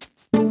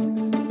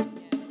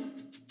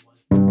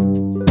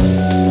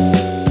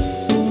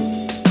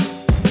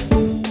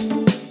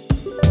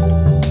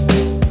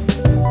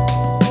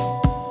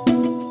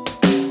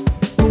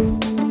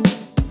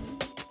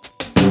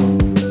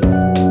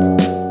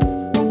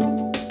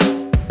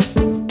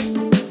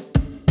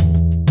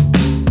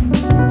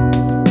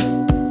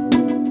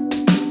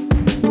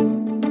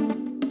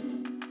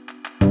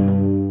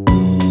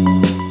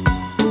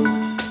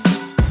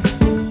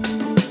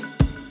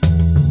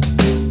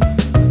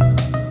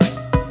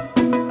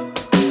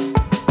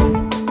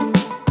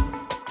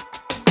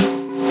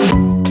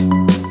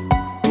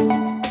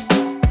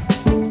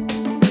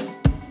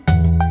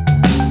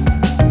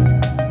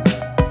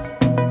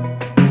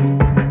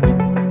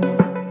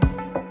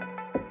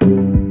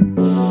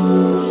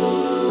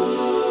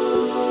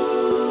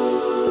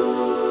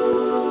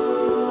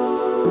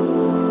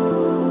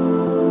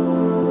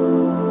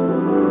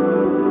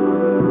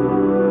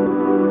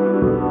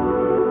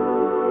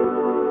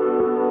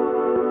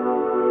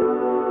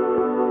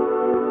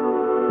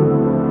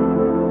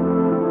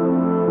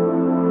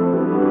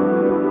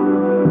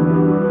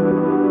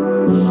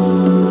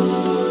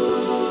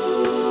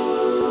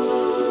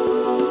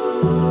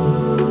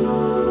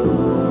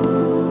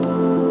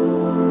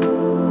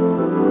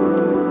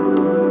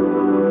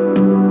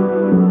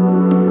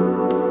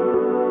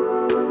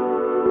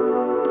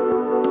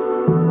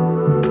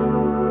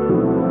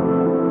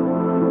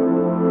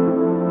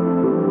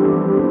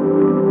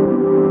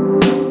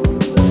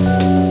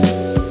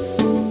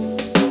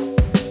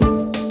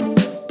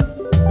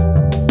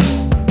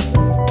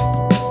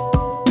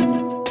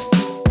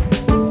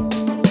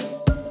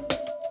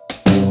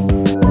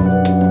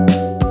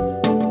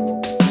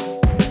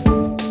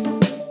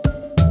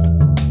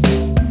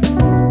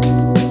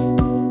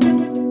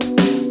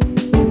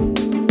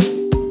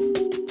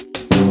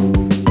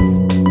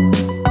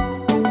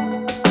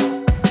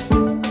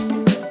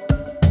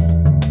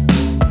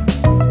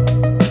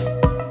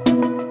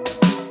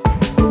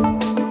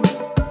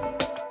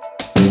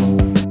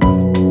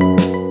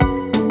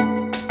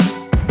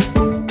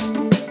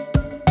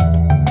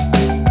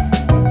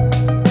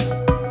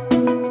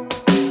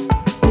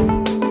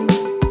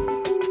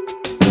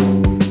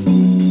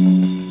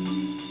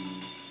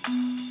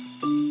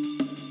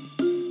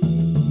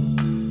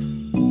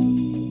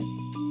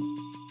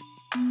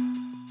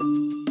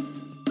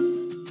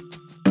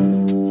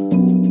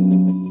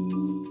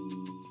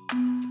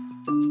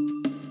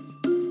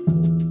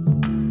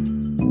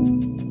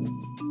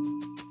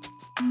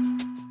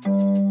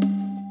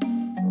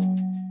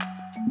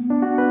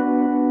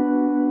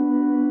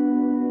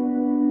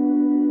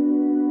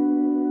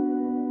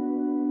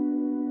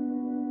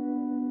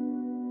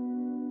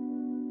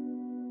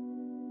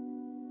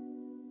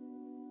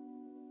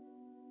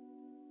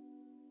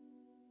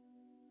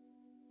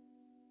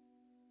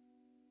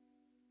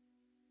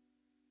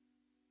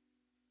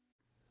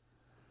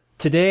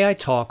 Today I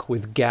talk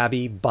with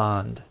Gabby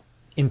Bond.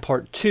 In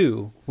part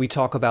 2, we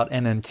talk about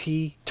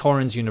MMT,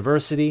 Torrens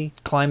University,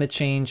 climate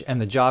change,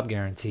 and the job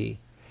guarantee.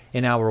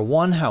 In hour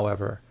 1,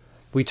 however,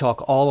 we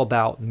talk all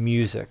about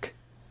music.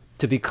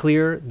 To be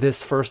clear,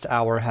 this first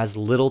hour has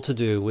little to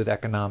do with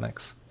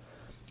economics.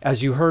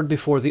 As you heard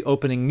before the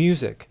opening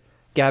music,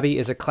 Gabby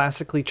is a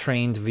classically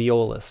trained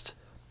violist.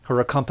 Her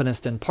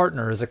accompanist and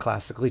partner is a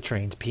classically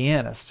trained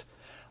pianist.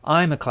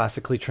 I'm a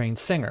classically trained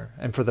singer,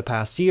 and for the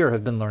past year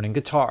have been learning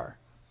guitar.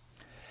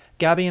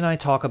 Gabby and I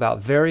talk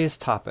about various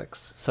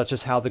topics, such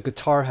as how the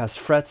guitar has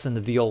frets and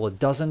the viola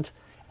doesn't,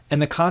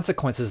 and the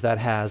consequences that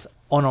has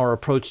on our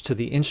approach to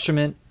the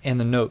instrument and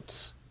the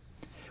notes.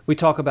 We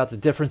talk about the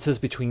differences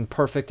between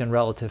perfect and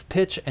relative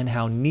pitch and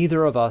how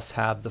neither of us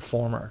have the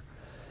former.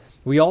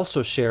 We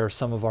also share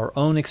some of our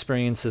own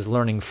experiences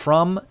learning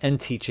from and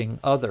teaching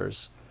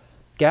others.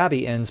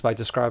 Gabby ends by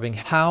describing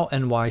how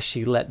and why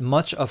she let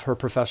much of her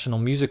professional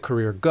music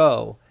career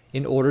go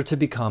in order to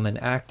become an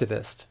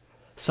activist,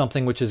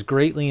 something which is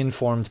greatly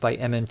informed by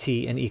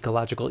MMT and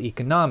ecological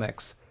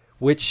economics,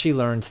 which she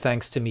learned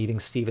thanks to meeting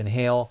Stephen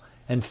Hale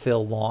and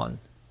Phil Lawn.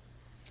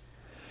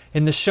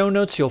 In the show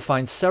notes, you'll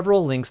find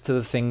several links to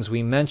the things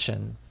we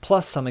mention,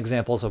 plus some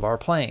examples of our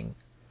playing.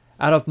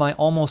 Out of my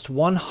almost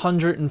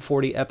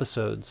 140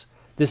 episodes,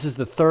 this is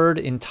the third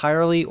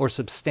entirely or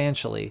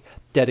substantially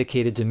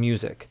dedicated to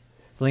music.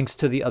 Links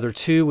to the other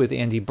two with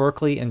Andy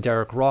Berkeley and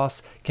Derek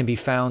Ross can be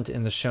found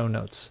in the show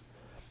notes.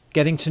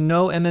 Getting to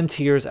know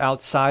MMTers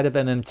outside of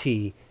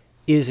MMT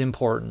is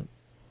important.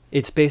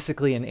 It's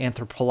basically an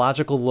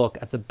anthropological look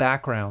at the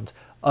background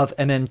of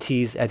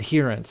MMT's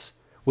adherents,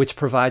 which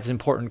provides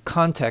important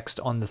context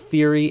on the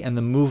theory and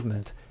the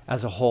movement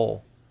as a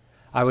whole.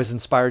 I was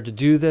inspired to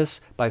do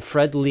this by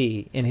Fred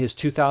Lee in his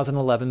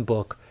 2011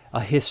 book,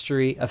 A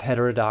History of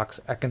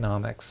Heterodox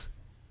Economics.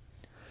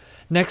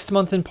 Next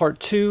month in part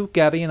 2,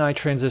 Gabby and I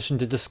transition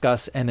to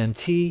discuss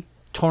MMT,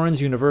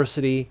 Torrens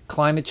University,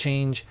 climate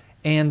change,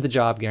 and the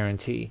job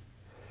guarantee.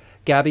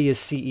 Gabby is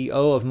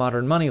CEO of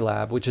Modern Money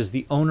Lab, which is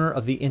the owner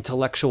of the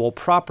intellectual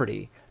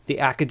property, the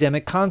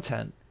academic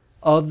content,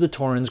 of the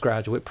Torrens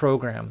graduate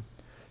program.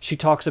 She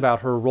talks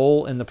about her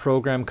role in the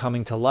program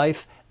coming to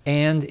life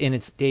and in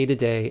its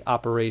day-to-day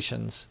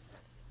operations.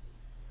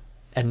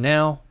 And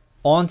now,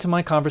 on to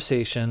my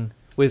conversation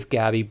with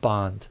Gabby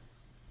Bond.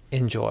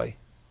 Enjoy.